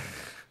European.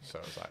 So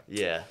it was like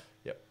yep.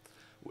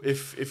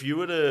 If you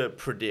were to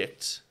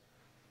predict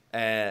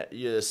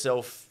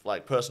yourself,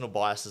 like personal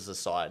biases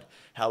aside,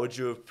 how would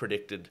you have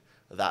predicted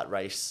that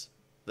race,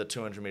 the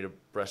 200-meter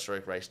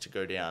breaststroke race, to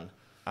go down?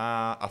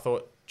 I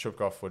thought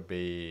Chupkov would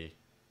be,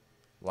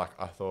 like,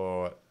 I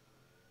thought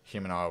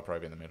him and I would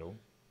probably be in the middle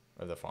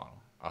of the final.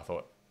 I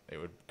thought it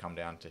would come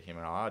down to him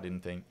and I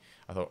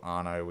thought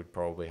Arno would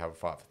probably have a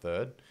fight for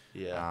third.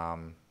 Yeah.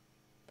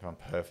 If I'm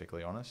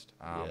perfectly honest.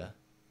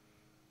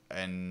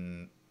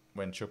 And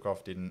when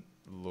Chupkov didn't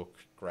look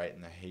great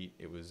in the heat,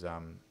 it was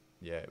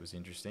it was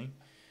interesting,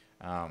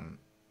 and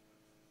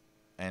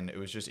it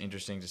was just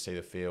interesting to see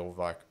the field.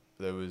 Like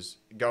there was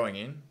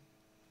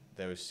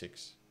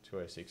 6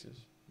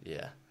 206s,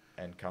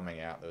 and coming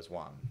out there was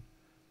 1.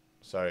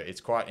 So it's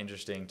quite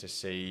interesting to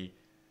see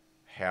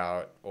how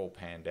it all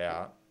panned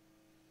out.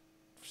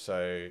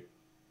 So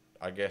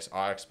I guess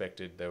I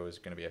expected there was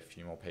going to be a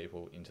few more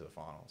people into the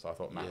final. So I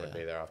thought Matt would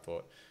be there. I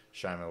thought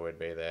Shoma would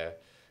be there.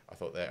 I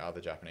thought the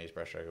other Japanese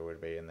breaststroker would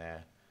be in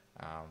there.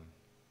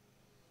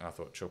 And I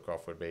thought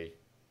Chupkov would be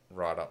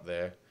right up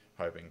there,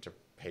 hoping to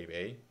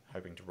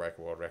break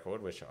a world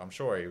record, which I'm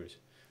sure he was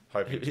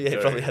hoping to do. He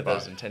probably had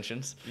those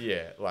intentions.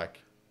 Yeah,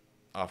 like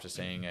after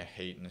seeing a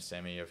heat and a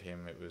semi of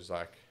him, it was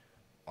like,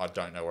 I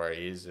don't know where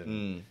he is.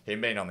 And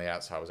him being on the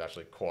outside was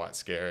actually quite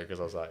scary because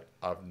I was like,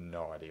 I have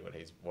no idea what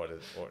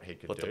he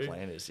could do. What the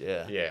plan is,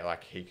 yeah. Yeah,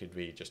 like he could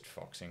be just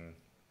foxing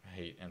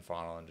heat and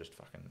final and just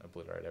fucking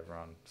obliterate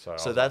everyone.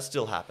 So that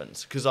still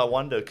happens, because I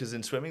wonder, because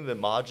in swimming the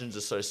margins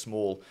are so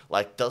small,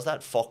 like does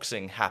that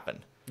foxing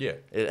happen? Yeah,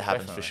 it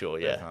happens for sure.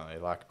 Definitely.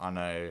 Like I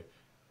know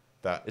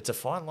that it's a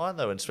fine line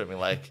though in swimming.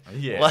 Like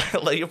yeah,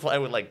 like you're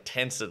playing with like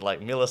tenths and like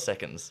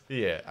milliseconds.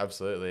 Yeah,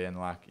 absolutely. And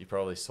like you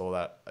probably saw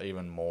that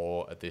even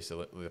more at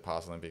the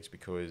past Olympics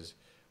because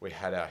we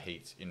had our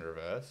heats in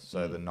reverse.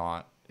 So the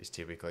night is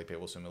typically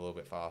people swim a little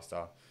bit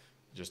faster,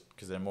 just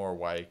because they're more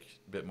awake,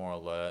 a bit more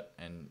alert,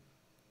 and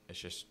it's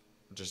just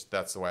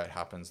that's the way it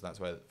happens. And that's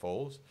where it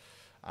falls,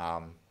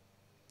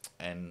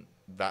 and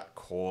that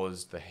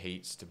caused the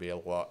heats to be a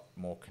lot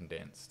more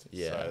condensed.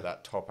 Yeah. So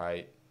that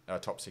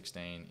top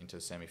 16 into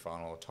the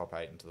semi-final or top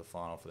 8 into the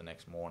final for the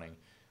next morning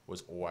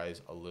was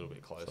always a little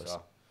bit closer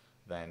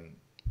than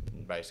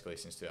basically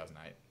since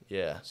 2008.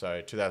 Yeah.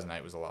 So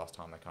 2008 was the last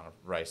time they kind of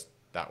raced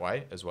that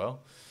way as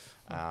well.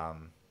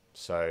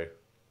 So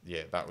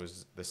yeah, that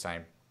was the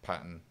same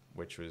pattern,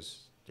 which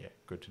was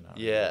good to know.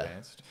 Yeah.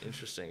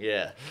 Interesting.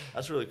 Yeah.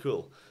 That's really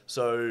cool.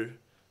 So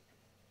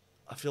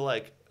I feel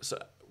like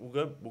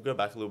we'll go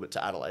back a little bit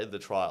to Adelaide, the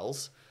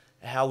trials.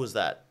 How was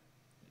that?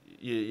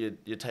 You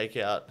take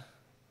out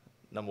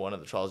number 1 at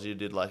the trials. You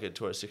did like a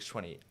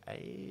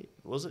 206.28,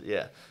 was it?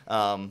 Yeah.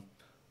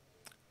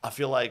 I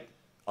feel like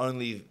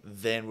only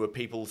then were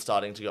people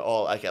starting to go,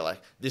 oh, okay,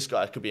 like this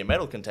guy could be a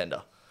medal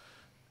contender.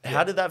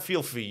 How did that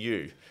feel for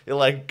you? You're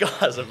like,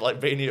 guys, I've like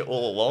been here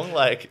all along.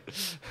 Like,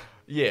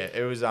 Yeah,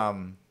 it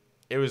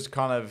was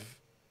kind of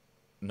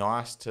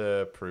nice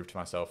to prove to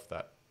myself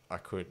that I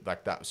could,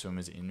 like, that swim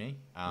was in me.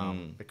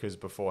 Because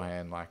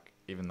beforehand, like,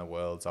 even the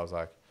Worlds, I was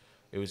like,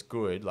 it was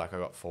good. Like, I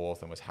got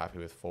fourth and was happy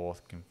with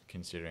fourth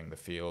considering the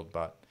field,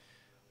 but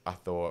I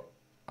thought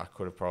I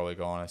could have probably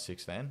gone a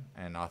sixth then.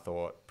 And I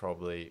thought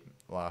probably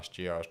last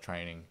year I was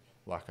training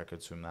like I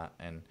could swim that.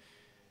 And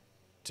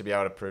to be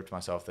able to prove to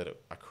myself that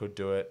I could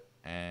do it,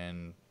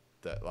 and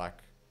that, like,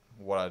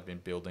 what I'd been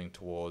building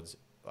towards,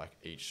 like,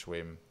 each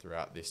swim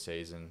throughout this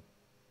season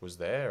was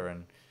there,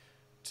 and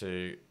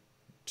to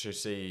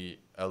see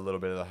a little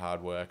bit of the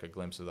hard work, a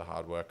glimpse of the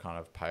hard work kind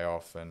of pay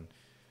off.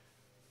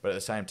 But at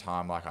the same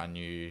time, like, I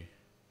knew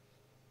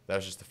that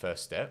was just the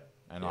first step,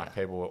 and like,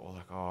 people were all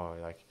like, oh,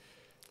 like,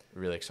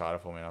 really excited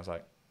for me, and I was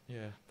like,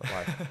 yeah, but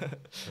like,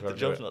 the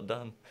job's not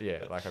done.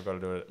 Yeah, like, I've got to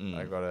do it.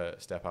 I've got to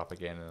step up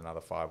again in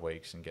another 5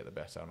 weeks and get the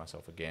best out of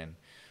myself again.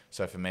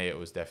 So for me, it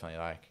was definitely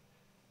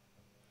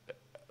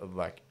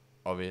like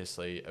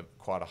obviously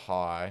quite a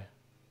high,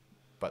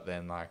 but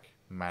then, like,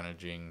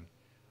 managing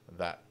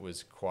that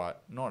was quite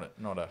not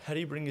a. How do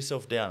you bring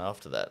yourself down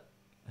after that?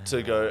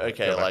 To go,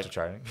 okay, go back like, to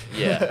training.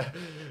 Yeah.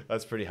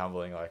 That's pretty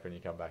humbling. Like, when you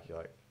come back, you're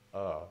like,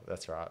 oh,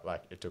 that's right.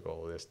 Like, it took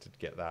all of this to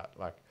get that.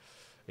 Like,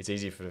 it's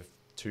easy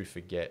to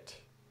forget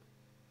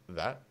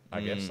that,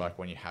 I guess. Like,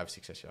 when you have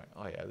success, you're like,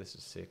 oh yeah, this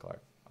is sick. Like,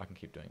 I can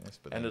keep doing this.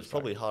 But and it's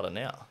probably harder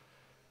now.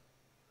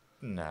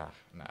 Nah,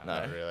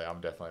 not really.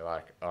 I'm definitely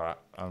like, all right,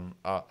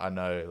 I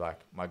know, like,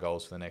 my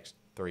goals for the next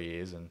 3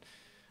 years, and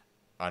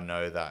I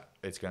know that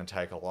it's going to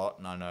take a lot,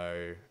 and I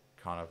know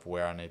kind of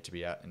where I need to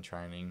be at in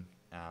training,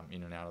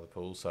 in and out of the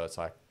pool. So it's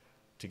like,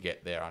 to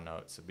get there, I know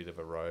it's a bit of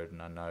a road,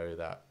 and I know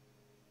that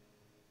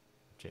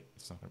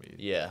it's not going to be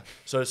easy. Yeah.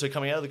 So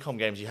coming out of the Comm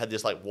Games, you had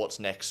this, like, what's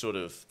next sort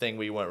of thing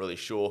where you weren't really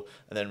sure,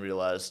 and then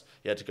realised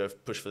you had to go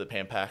push for the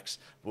Pan Packs,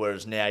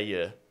 whereas now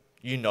you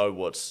know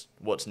what's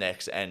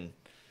next. And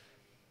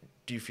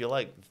do you feel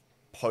like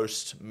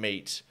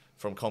post-meet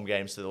from Comm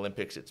Games to the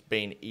Olympics, it's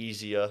been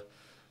easier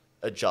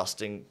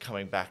adjusting,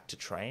 coming back to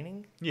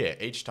training? Yeah,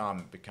 each time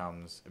it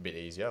becomes a bit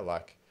easier.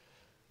 Like,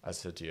 as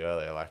I said to you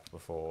earlier, like,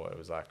 before, it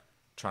was like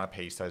trying to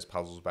piece those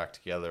puzzles back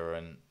together,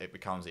 and it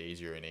becomes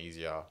easier and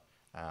easier.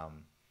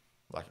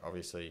 Like,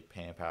 obviously,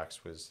 Pan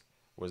Packs was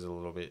a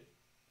little bit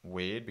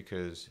weird,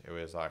 because it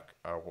was like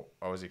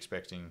I was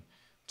expecting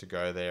to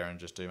go there and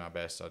just do my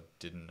best. I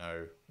didn't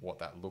know what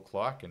that looked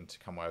like, and to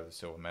come away with a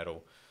silver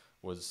medal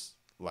was,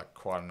 like,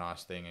 quite a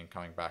nice thing. And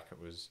coming back, it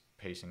was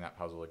piecing that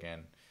puzzle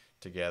again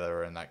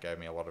together, and that gave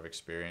me a lot of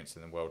experience.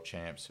 And the World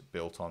Champs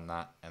built on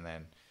that, and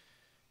then,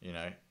 you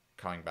know,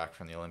 coming back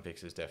from the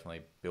Olympics is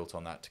definitely built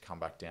on that to come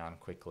back down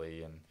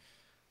quickly, and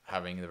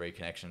having the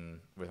reconnection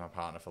with my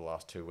partner for the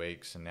last 2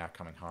 weeks, and now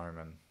coming home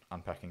and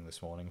unpacking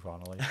this morning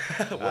finally.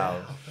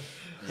 Wow.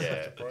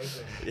 Yeah.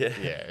 Yeah.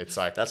 It's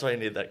like, that's why you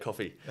need that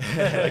coffee,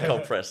 that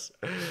cold press.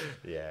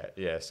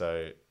 Yeah.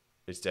 So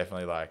it's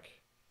definitely like,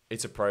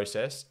 it's a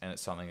process, and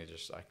it's something that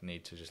just, like,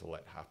 need to just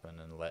let happen,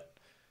 and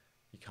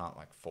you can't,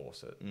 like,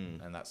 force it.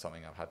 And that's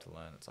something I've had to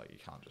learn. It's like, you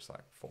can't just,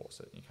 like, force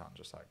it. You can't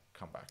just, like,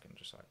 come back and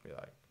just, like, be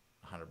like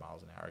 100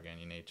 miles an hour again.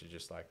 You need to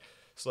just, like,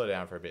 slow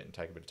down for a bit and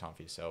take a bit of time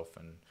for yourself,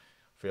 and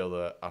feel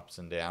the ups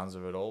and downs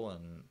of it all,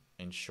 and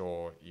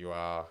ensure you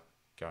are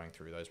going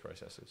through those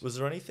processes. Was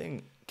there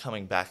anything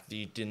coming back that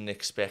you didn't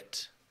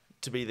expect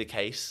to be the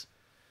case,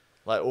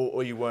 like,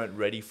 or you weren't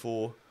ready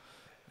for?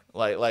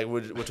 Like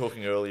we're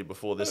talking earlier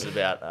before this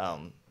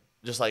about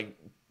just, like,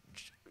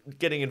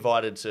 getting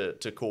invited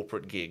to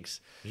corporate gigs.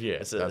 Yeah,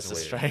 it's that's a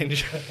weird.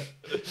 strange.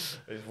 It's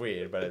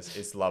weird, but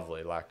it's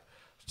lovely. Like,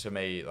 to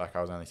me, like,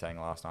 I was only saying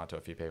last night to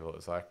a few people, it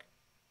was like,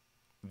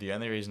 the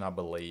only reason I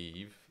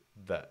believe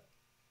that,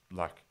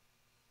 like,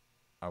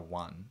 I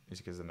won is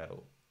because of the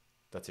medal.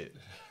 That's it.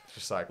 It's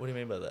just like, What do you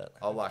mean by that?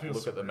 I'll, like, Feels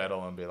look at the surreal.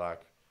 medal and be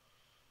like,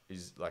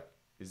 is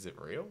it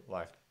real?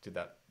 Like, did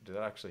that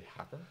actually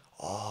happen?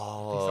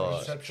 Oh,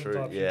 Inception true.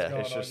 type shit's Yeah.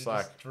 going It's on, just you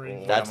like, dream.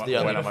 when That's am I- the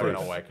only when am I proof.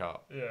 going to wake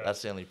up? Yeah.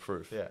 That's the only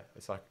proof. Yeah,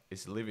 it's like,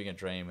 it's living a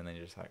dream, and then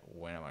you're just like,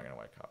 when am I going to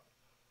wake up?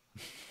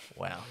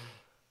 Wow.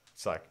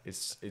 It's like,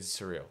 it's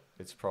surreal.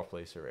 It's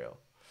properly surreal.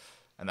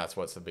 And that's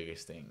what's the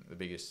biggest thing. The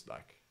biggest,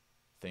 like,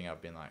 thing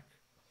I've been like,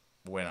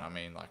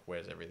 like,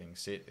 where's everything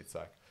sit? It's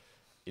like,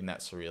 in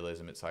that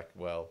surrealism, it's like,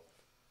 well,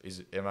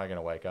 am I going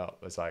to wake up?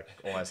 It's like,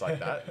 almost like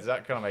that. Does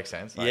that kind of make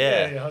sense? Like,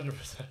 Yeah. Yeah,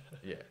 100%.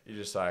 Yeah. You're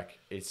just like,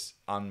 it's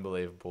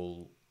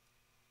unbelievable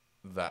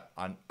that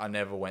I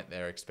never went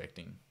there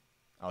expecting.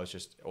 I was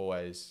just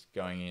always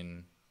going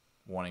in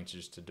wanting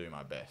to do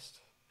my best.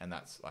 And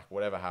that's like,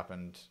 whatever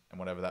happened and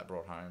whatever that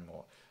brought home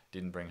or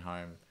didn't bring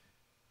home,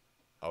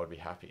 I would be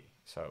happy.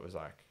 So it was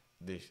like,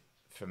 this,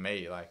 for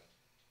me, like,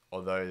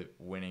 although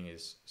winning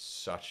is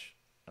such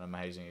an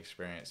amazing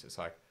experience, it's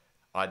like,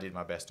 I did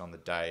my best on the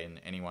day, and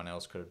anyone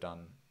else could have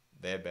done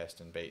their best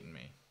and beaten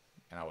me,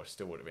 and I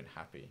still would have been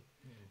happy.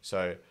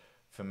 So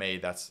for me,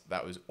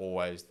 that was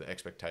always the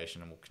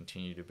expectation, and will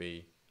continue to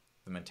be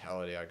the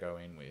mentality I go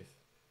in with,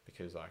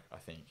 because, like, I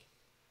think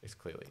it's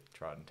clearly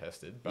tried and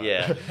tested. But,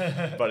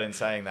 Yeah. but in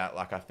saying that,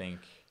 like, I think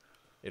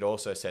it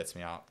also sets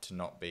me up to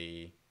not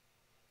be,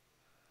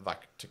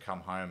 like, to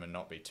come home and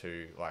not be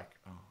too, like,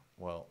 oh,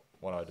 well,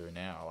 what do I do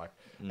now? Like,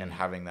 and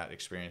having that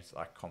experience,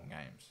 like, Comm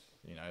Games,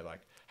 you know,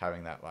 like,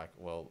 having that, like,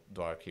 well,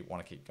 do I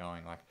want to keep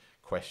going? Like,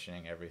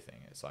 questioning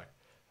everything. It's like,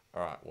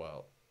 all right,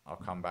 well, I'll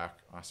come back.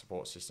 My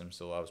support system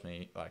still loves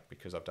me, like,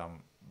 because I've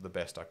done the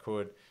best I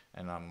could,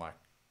 and I'm, like,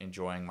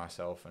 enjoying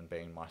myself and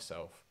being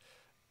myself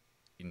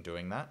in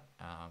doing that.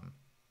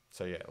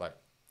 So yeah, like,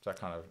 does that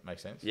kind of make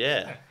sense?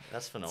 Yeah,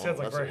 that's phenomenal. Sounds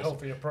like That's a very awesome.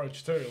 healthy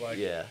approach too. Like,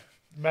 Yeah.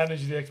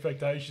 manage the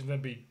expectations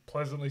and be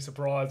pleasantly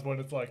surprised when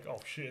it's like, oh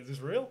shit, is this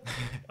real?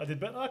 I did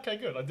better. Okay,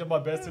 good. I did my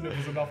best and it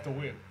was enough to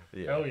win.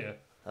 Yeah. Hell yeah.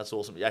 That's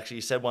awesome. Actually,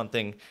 you said one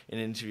thing in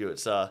an interview.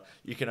 It's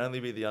you can only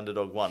be the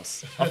underdog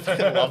once. I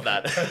fucking love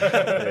that.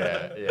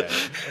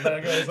 Yeah. And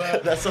there goes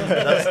that.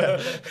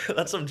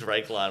 That's some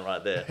Drake line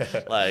right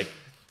there. Like,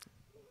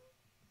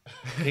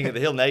 King of the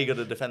Hill. Now you got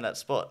to defend that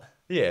spot.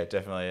 Yeah,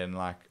 definitely. And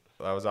like,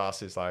 I was asked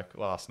this like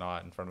last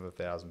night in front of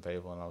 1,000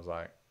 people, and I was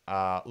like,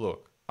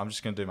 look, I'm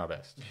just going to do my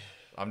best.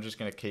 I'm just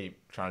going to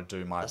keep trying to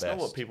do my That's best.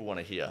 not what people want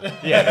to hear.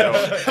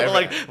 Yeah.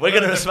 Like, we're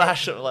going to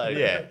smash it. Like,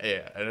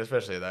 Yeah. And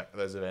especially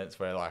those events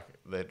where like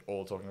they're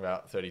all talking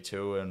about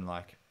 32 and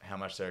like how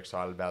much they're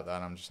excited about that.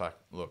 And I'm just like,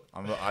 look,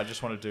 I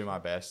just want to do my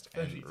best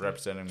and 32.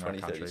 representing my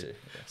country. 2032.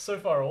 So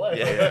far away.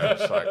 Yeah,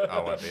 it's like I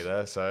won't be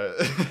there. So,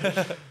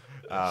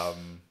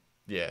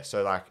 yeah.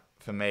 So like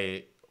for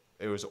me,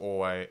 it was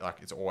always like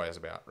it's always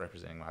about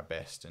representing my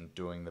best and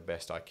doing the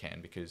best I can,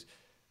 because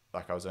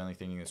like I was only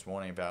thinking this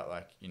morning about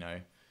like, you know,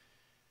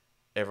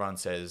 everyone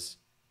says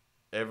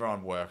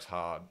everyone works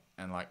hard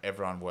and like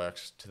everyone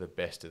works to the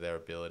best of their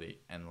ability,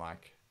 and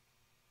like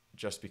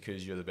just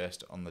because you're the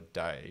best on the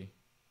day,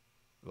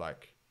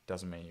 like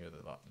doesn't mean you're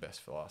the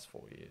best for the last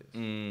 4 years. Do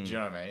you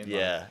know what I mean?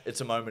 Yeah, Like,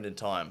 it's a moment in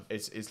time.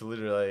 it's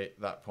literally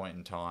that point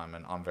in time,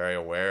 and I'm very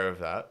aware of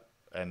that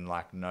and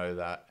like know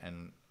that,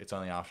 and it's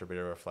only after a bit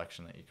of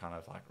reflection that you kind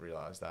of like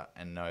realize that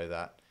and know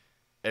that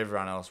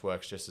everyone else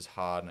works just as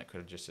hard and it could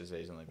have just as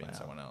easily been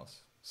someone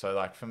else. So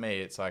like for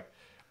me, it's like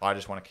I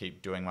just want to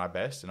keep doing my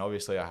best, and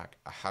obviously I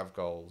have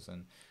goals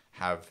and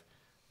have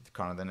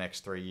kind of the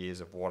next 3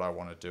 years of what I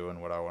want to do and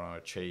what I want to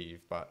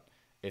achieve, but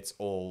it's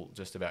all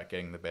just about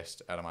getting the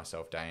best out of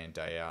myself day in,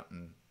 day out,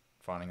 and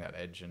finding that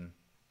edge and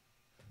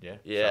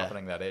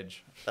sharpening that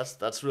edge.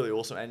 That's really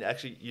awesome. And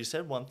actually, you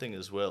said one thing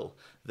as well,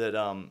 that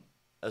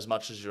as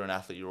much as you're an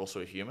athlete, you're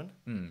also a human.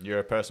 You're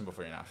a person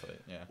before you're an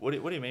athlete. Yeah. What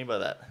do you mean by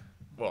that?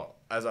 Well,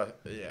 as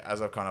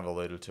I've kind of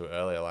alluded to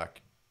earlier,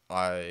 like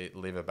I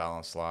live a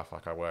balanced life.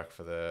 Like I work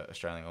for the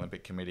Australian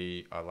Olympic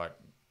Committee. I like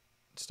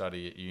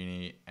study at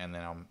uni, and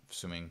then I'm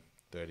swimming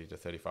 30 to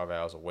 35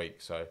 hours a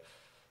week. So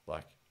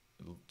like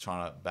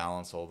trying to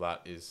balance all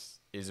that is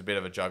a bit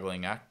of a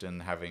juggling act,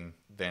 and having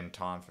then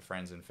time for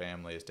friends and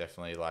family is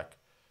definitely like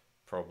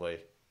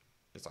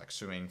it's like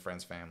swimming,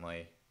 friends,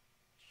 family,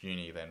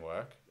 uni, then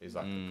work is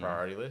like the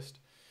priority list.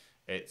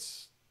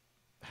 It's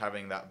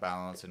having that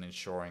balance and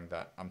ensuring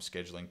that I'm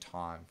scheduling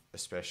time,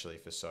 especially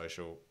for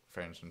social,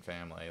 friends and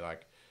family.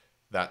 Like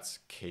that's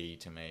key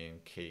to me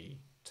and key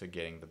to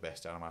getting the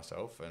best out of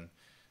myself, and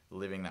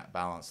living that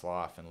balanced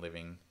life and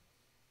living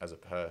as a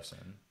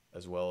person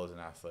as well as an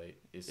athlete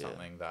is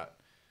something that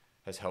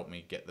has helped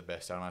me get the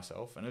best out of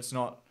myself. And it's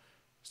not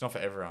for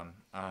everyone.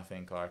 I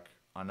think like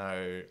I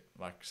know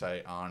like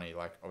say Arnie,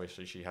 like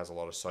obviously she has a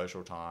lot of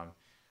social time,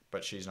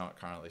 but she's not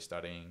currently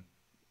studying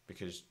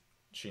because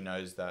she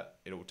knows that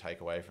it will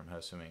take away from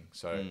her swimming.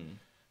 So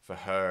for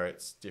her,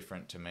 it's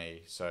different to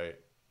me. So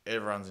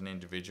everyone's an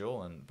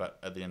individual, but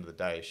at the end of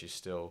the day, she's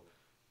still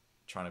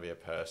trying to be a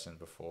person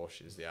before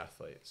she's the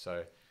athlete.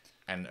 So,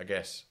 and I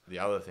guess the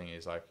other thing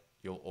is like,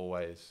 you'll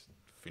always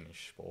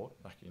finish sport.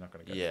 Like you're not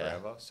going to go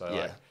forever. So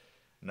like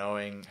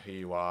knowing who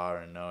you are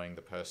and knowing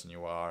the person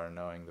you are and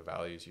knowing the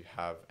values you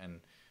have. And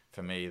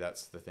for me,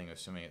 that's the thing with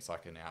swimming. It's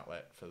like an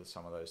outlet for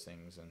some of those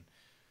things. And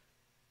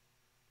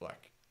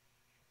like,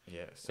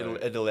 yeah, so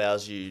It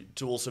allows you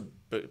to also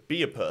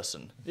be a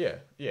person. Yeah,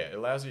 it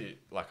allows you,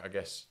 like, I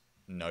guess,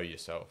 know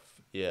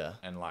yourself. Yeah.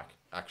 And, like,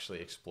 actually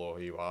explore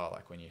who you are.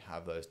 Like, when you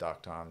have those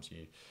dark times,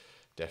 you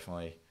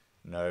definitely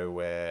know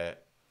where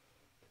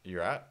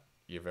you're at.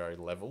 You're very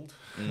leveled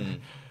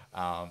and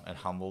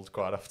humbled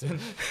quite often.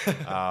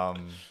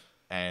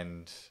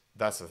 And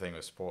that's the thing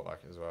with sport,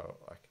 like, as well.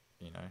 Like,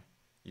 you know,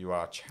 you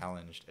are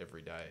challenged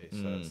every day.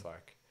 So it's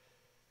like,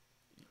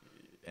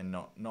 and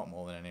not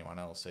more than anyone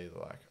else either.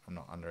 Like I'm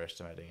not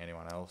underestimating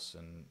anyone else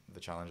and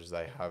the challenges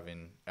they have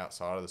in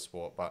outside of the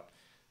sport, but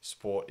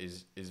sport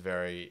is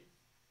very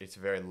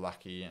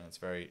lucky, and it's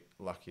very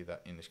lucky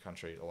that in this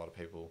country a lot of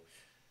people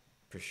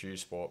pursue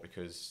sport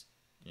because,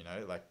 you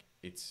know, like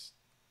it's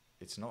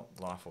not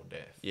life or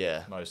death.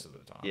 Yeah. Most of the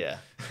time. Yeah.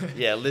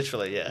 Yeah,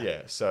 literally, yeah.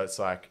 Yeah. So it's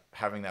like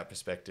having that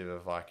perspective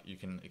of like you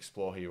can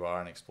explore who you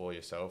are and explore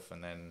yourself,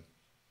 and then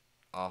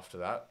after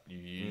that you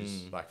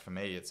use like for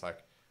me it's like,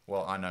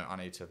 well, I know I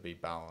need to be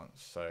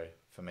balanced. So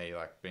for me,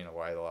 like being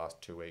away the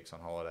last 2 weeks on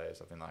holidays,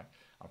 I've been like,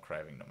 I'm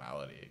craving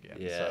normality again.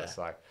 Yeah. So it's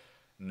like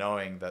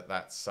knowing that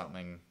that's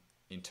something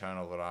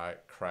internal that I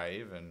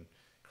crave, and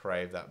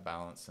crave that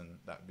balance and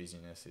that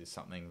busyness is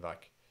something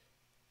like,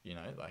 you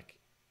know, like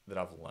that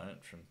I've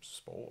learned from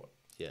sport.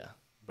 Yeah.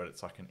 But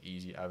it's like an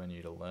easy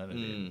avenue to learn it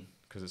in,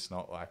 because it's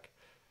not like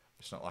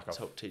I've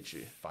helped teach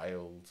you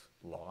failed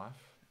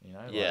life, you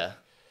know. Yeah. Like,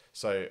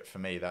 so for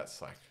me,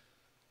 that's like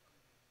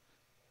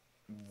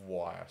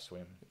why I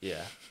swim.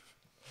 Yeah.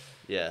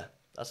 Yeah.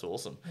 That's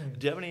awesome.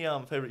 Do you have any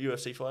favorite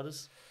UFC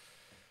fighters?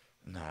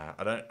 Nah,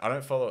 I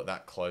don't follow it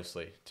that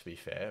closely, to be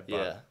fair.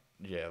 But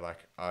yeah, like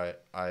I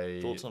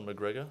Thoughts on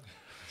McGregor?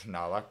 No,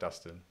 I like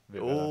Dustin.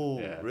 Oh,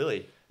 yeah.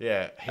 really?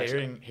 Yeah,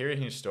 hearing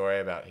his story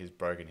about his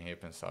broken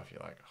hip and stuff,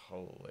 you're like,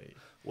 holy.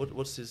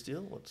 What's his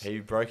deal? He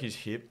broke his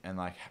hip and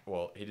like,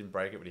 well, he didn't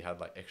break it, but he had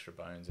like extra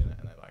bones in it,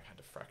 and they like had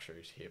to fracture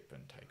his hip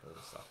and take all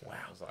the stuff. Wow.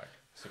 It was like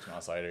 6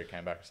 months later, he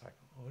came back. It's like,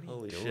 what are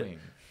Holy you doing?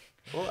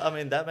 Shit. Well, I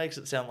mean, that makes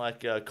it sound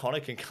like Connor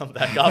can come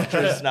back after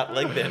a snap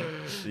leg then.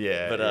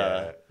 Yeah,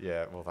 but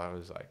yeah. Well, that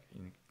was like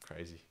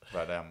crazy.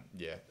 But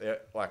yeah,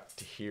 like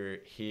to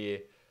hear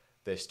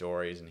their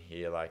stories and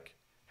hear like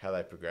how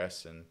they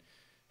progress and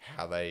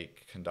how they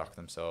conduct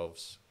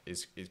themselves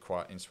is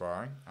quite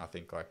inspiring. I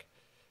think like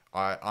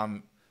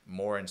I'm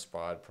more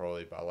inspired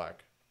probably by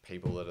like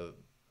people that are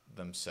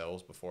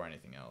themselves before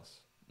anything else.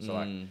 So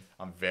like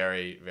I'm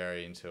very,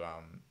 very into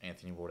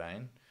Anthony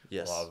Bourdain.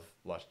 Yes.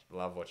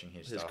 Love watching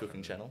his stuff. His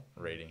cooking channel.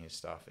 Reading his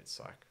stuff. It's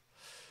like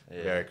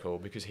very cool,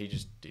 because he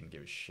just didn't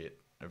give a shit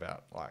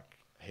about like,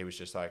 he was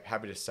just like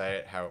happy to say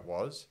it how it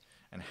was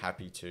and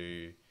happy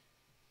to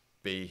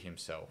be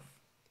himself.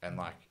 And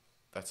like,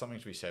 that's something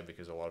to be said,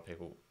 because a lot of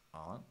people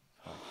aren't.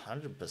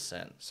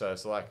 100%. So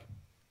it's like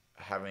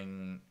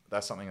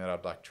that's something that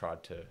I've like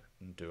tried to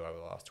do over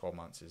the last 12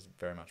 months, is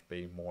very much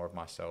be more of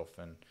myself.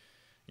 And,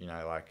 you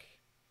know, like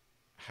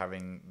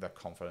having the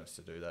confidence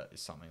to do that is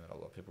something that a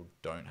lot of people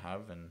don't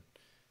have, and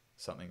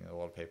something that a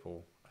lot of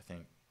people, I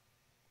think,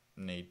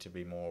 need to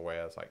be more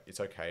aware of. It's like, it's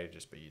okay to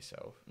just be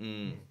yourself.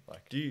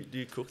 Like, do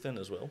you cook then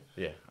as well?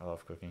 Yeah, I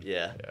love cooking.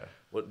 Yeah.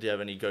 What do you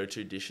have any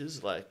go-to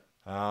dishes like?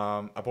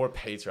 I bought a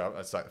pizza oven.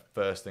 That's like the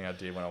first thing I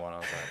did when I went. I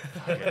was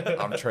like, fuck it,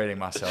 I'm treating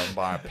myself and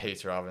buying a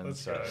pizza oven.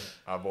 So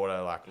I bought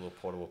a like little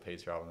portable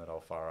pizza oven that I'll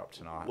fire up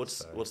tonight.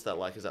 What's that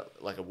like? Is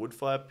that like a wood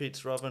fire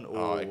pizza oven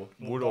or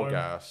wood or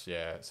gas?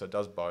 Yeah, so it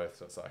does both.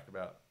 So it's like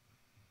about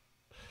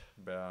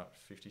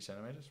 50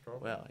 centimeters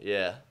probably. Wow.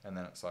 Yeah. And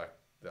then it's like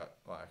that,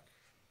 like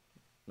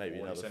maybe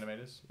 40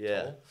 centimeters.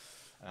 Yeah.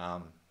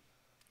 Tall.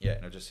 Yeah,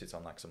 and it just sits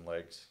on like some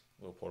legs.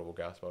 Little portable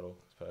gas bottle.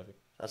 It's perfect.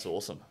 That's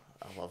awesome.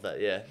 I love that.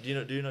 Yeah.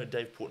 Do you know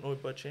Dave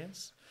Portnoy by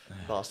chance?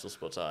 Barstool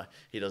Sports.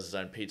 He does his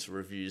own pizza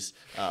reviews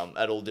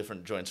at all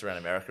different joints around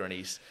America, and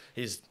he's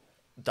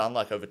done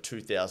like over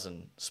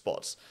 2,000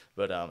 spots.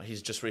 But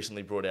he's just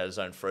recently brought out his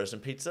own frozen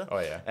pizza. Oh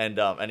yeah.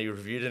 And he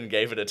reviewed it and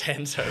gave it a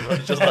 10. So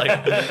everyone's just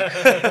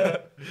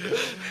like.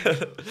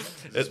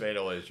 It's made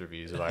all his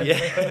reviews like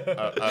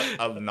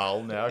a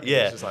null now.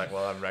 Yeah. It's just like,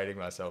 well, I'm rating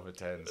myself a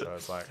 10, so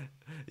it's like.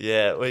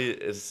 Yeah, well,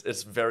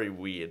 it's very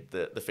weird,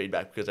 the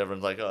feedback, because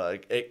everyone's like, oh,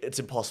 it's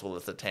impossible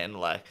it's a 10.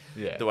 Like,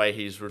 the way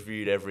he's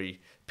reviewed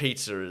every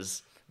pizza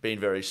has been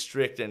very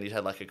strict, and he's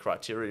had like a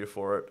criteria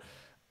for it.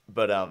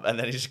 But and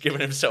then he's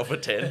given himself a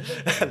 10,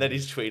 and then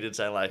he's tweeted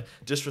saying like,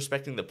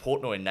 disrespecting the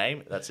Portnoy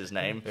name, that's his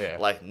name,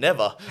 like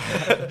never.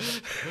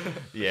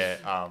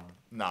 Yeah,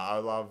 no, I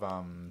love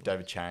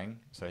David Chang.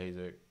 So he's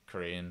a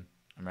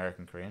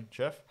American Korean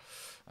chef,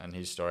 and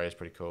his story is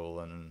pretty cool.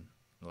 And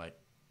like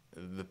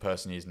the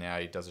person he is now,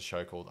 he does a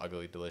show called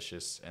Ugly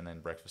Delicious, and then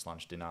Breakfast,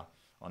 Lunch, Dinner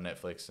on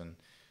Netflix. And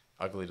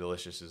Ugly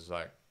Delicious is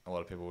like, a lot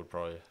of people would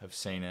probably have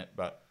seen it,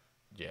 but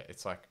yeah,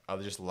 it's like, I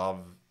just love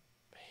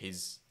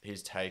his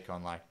take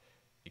on like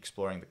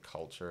exploring the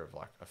culture of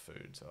like a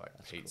food. So like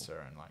that's pizza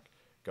cool. And like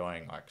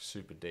going like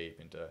super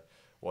deep into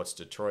what's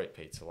Detroit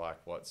pizza like,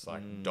 what's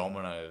like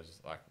Domino's,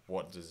 like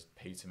what does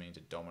pizza mean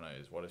to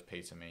Domino's, what does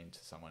pizza mean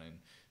to someone in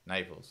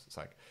Naples. It's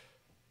like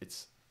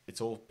it's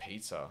all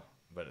pizza,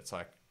 but it's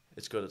like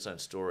it's got its own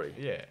story.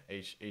 Yeah,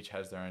 each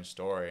has their own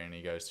story, and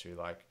he goes through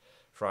like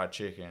fried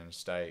chicken,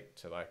 steak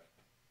to like,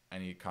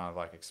 and he kind of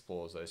like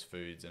explores those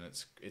foods, and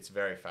it's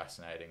very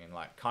fascinating, and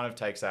like kind of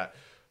takes that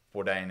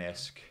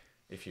Bourdain-esque,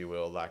 if you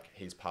will, like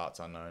his parts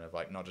unknown of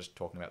like not just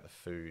talking about the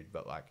food,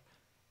 but like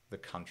the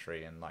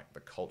country and like the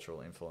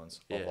cultural influence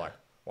of like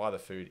why the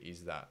food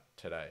is that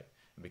today,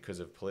 and because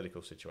of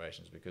political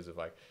situations, because of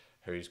like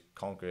who's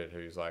conquered,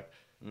 who's like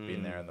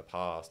been there in the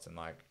past, and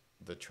like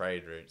the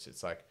trade routes.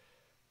 It's like,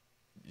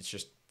 it's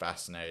just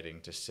fascinating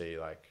to see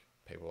like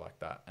people like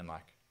that, and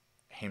like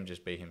him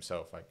just be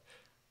himself, like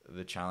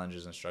the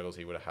challenges and struggles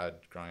he would have had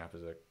growing up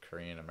as a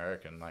Korean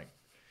American, like,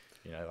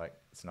 you know, like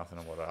it's nothing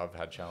of what I've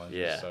had challenges.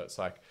 Yeah. So it's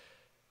like,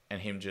 and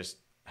him just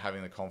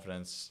having the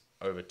confidence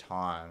over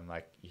time,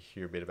 like you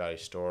hear a bit about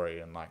his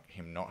story, and like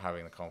him not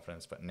having the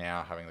confidence, but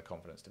now having the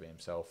confidence to be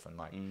himself, and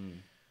like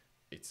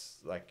it's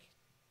like,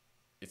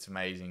 it's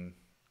amazing,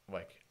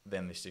 like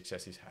then the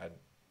success he's had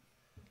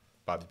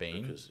by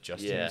being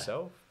just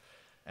himself,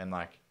 and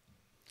like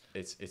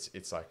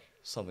it's like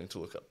something to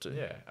look up to.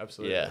 Yeah,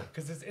 absolutely. Yeah.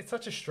 Because it's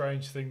such a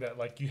strange thing that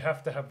like you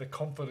have to have the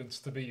confidence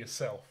to be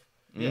yourself.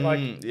 Yeah,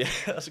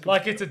 that's a good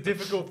Like it's a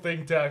difficult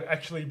thing to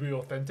actually be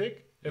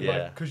authentic, and Yeah.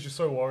 like because you're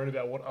so worried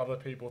about what other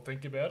people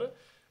think about it.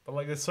 But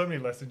like, there's so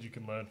many lessons you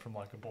can learn from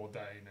like a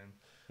Bourdain and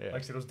Yeah.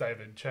 like I said, it was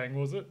David Chang,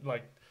 was it?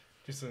 Like,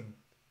 just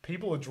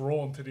people are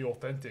drawn to the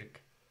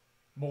authentic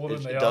more than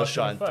It they are does to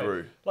shine the fake.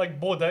 through. Like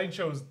Bourdain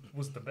show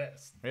was the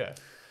best Yeah.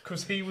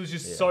 because he was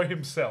just Yeah. so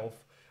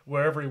himself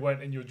wherever he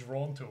went, and you're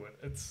drawn to it.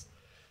 It's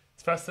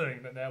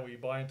fascinating that now we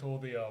buy into all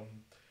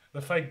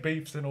the fake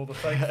beefs and all the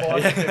fake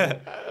fights.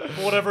 And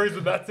for whatever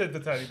reason, that's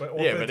entertaining. But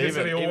Yeah, but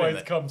authenticity even always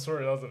that- comes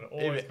through, doesn't it?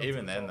 Always comes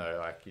Even through then the top. though,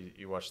 like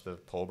you watch the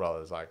Paul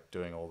brothers like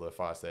doing all the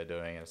fights they're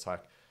doing, and it's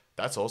like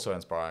that's also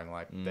inspiring.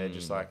 Like they're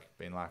just like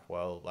being like,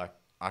 well, like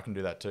I can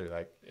do that too.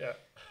 Like Yeah.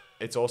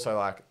 it's also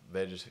like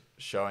they're just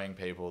showing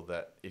people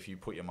that if you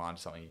put your mind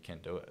to something, you can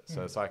do it.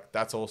 So it's like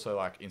that's also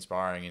like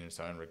inspiring in its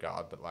own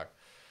regard, but like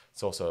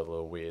it's also a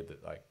little weird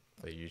that like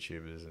the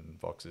YouTubers and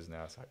boxers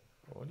now, it's like,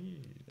 what are you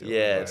doing?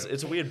 Yeah, mate?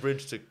 it's a weird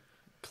bridge to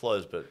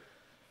close, but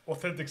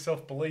Authentic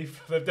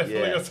self-belief. They've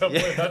definitely Yeah. got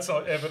self-belief. That's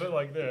not evident.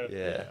 Like there.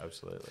 yeah.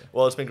 Absolutely.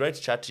 Well, it's been great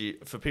to chat to you.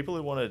 For people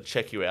who want to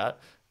check you out,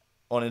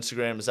 on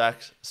Instagram, Zac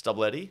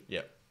Stubblety.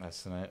 Yep,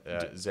 that's the name.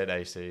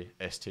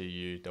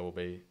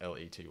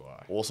 ZACSTUBBLETY.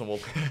 Awesome. Well,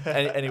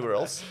 anywhere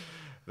else?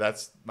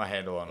 That's my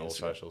handle on all Instagram.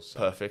 socials. So.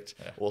 Perfect.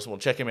 Yeah. Awesome. Well,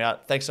 check him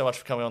out. Thanks so much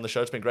for coming on the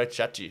show. It's been great to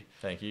chat to you.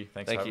 Thank you.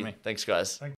 Thanks Thank for having you. me. Thanks, guys.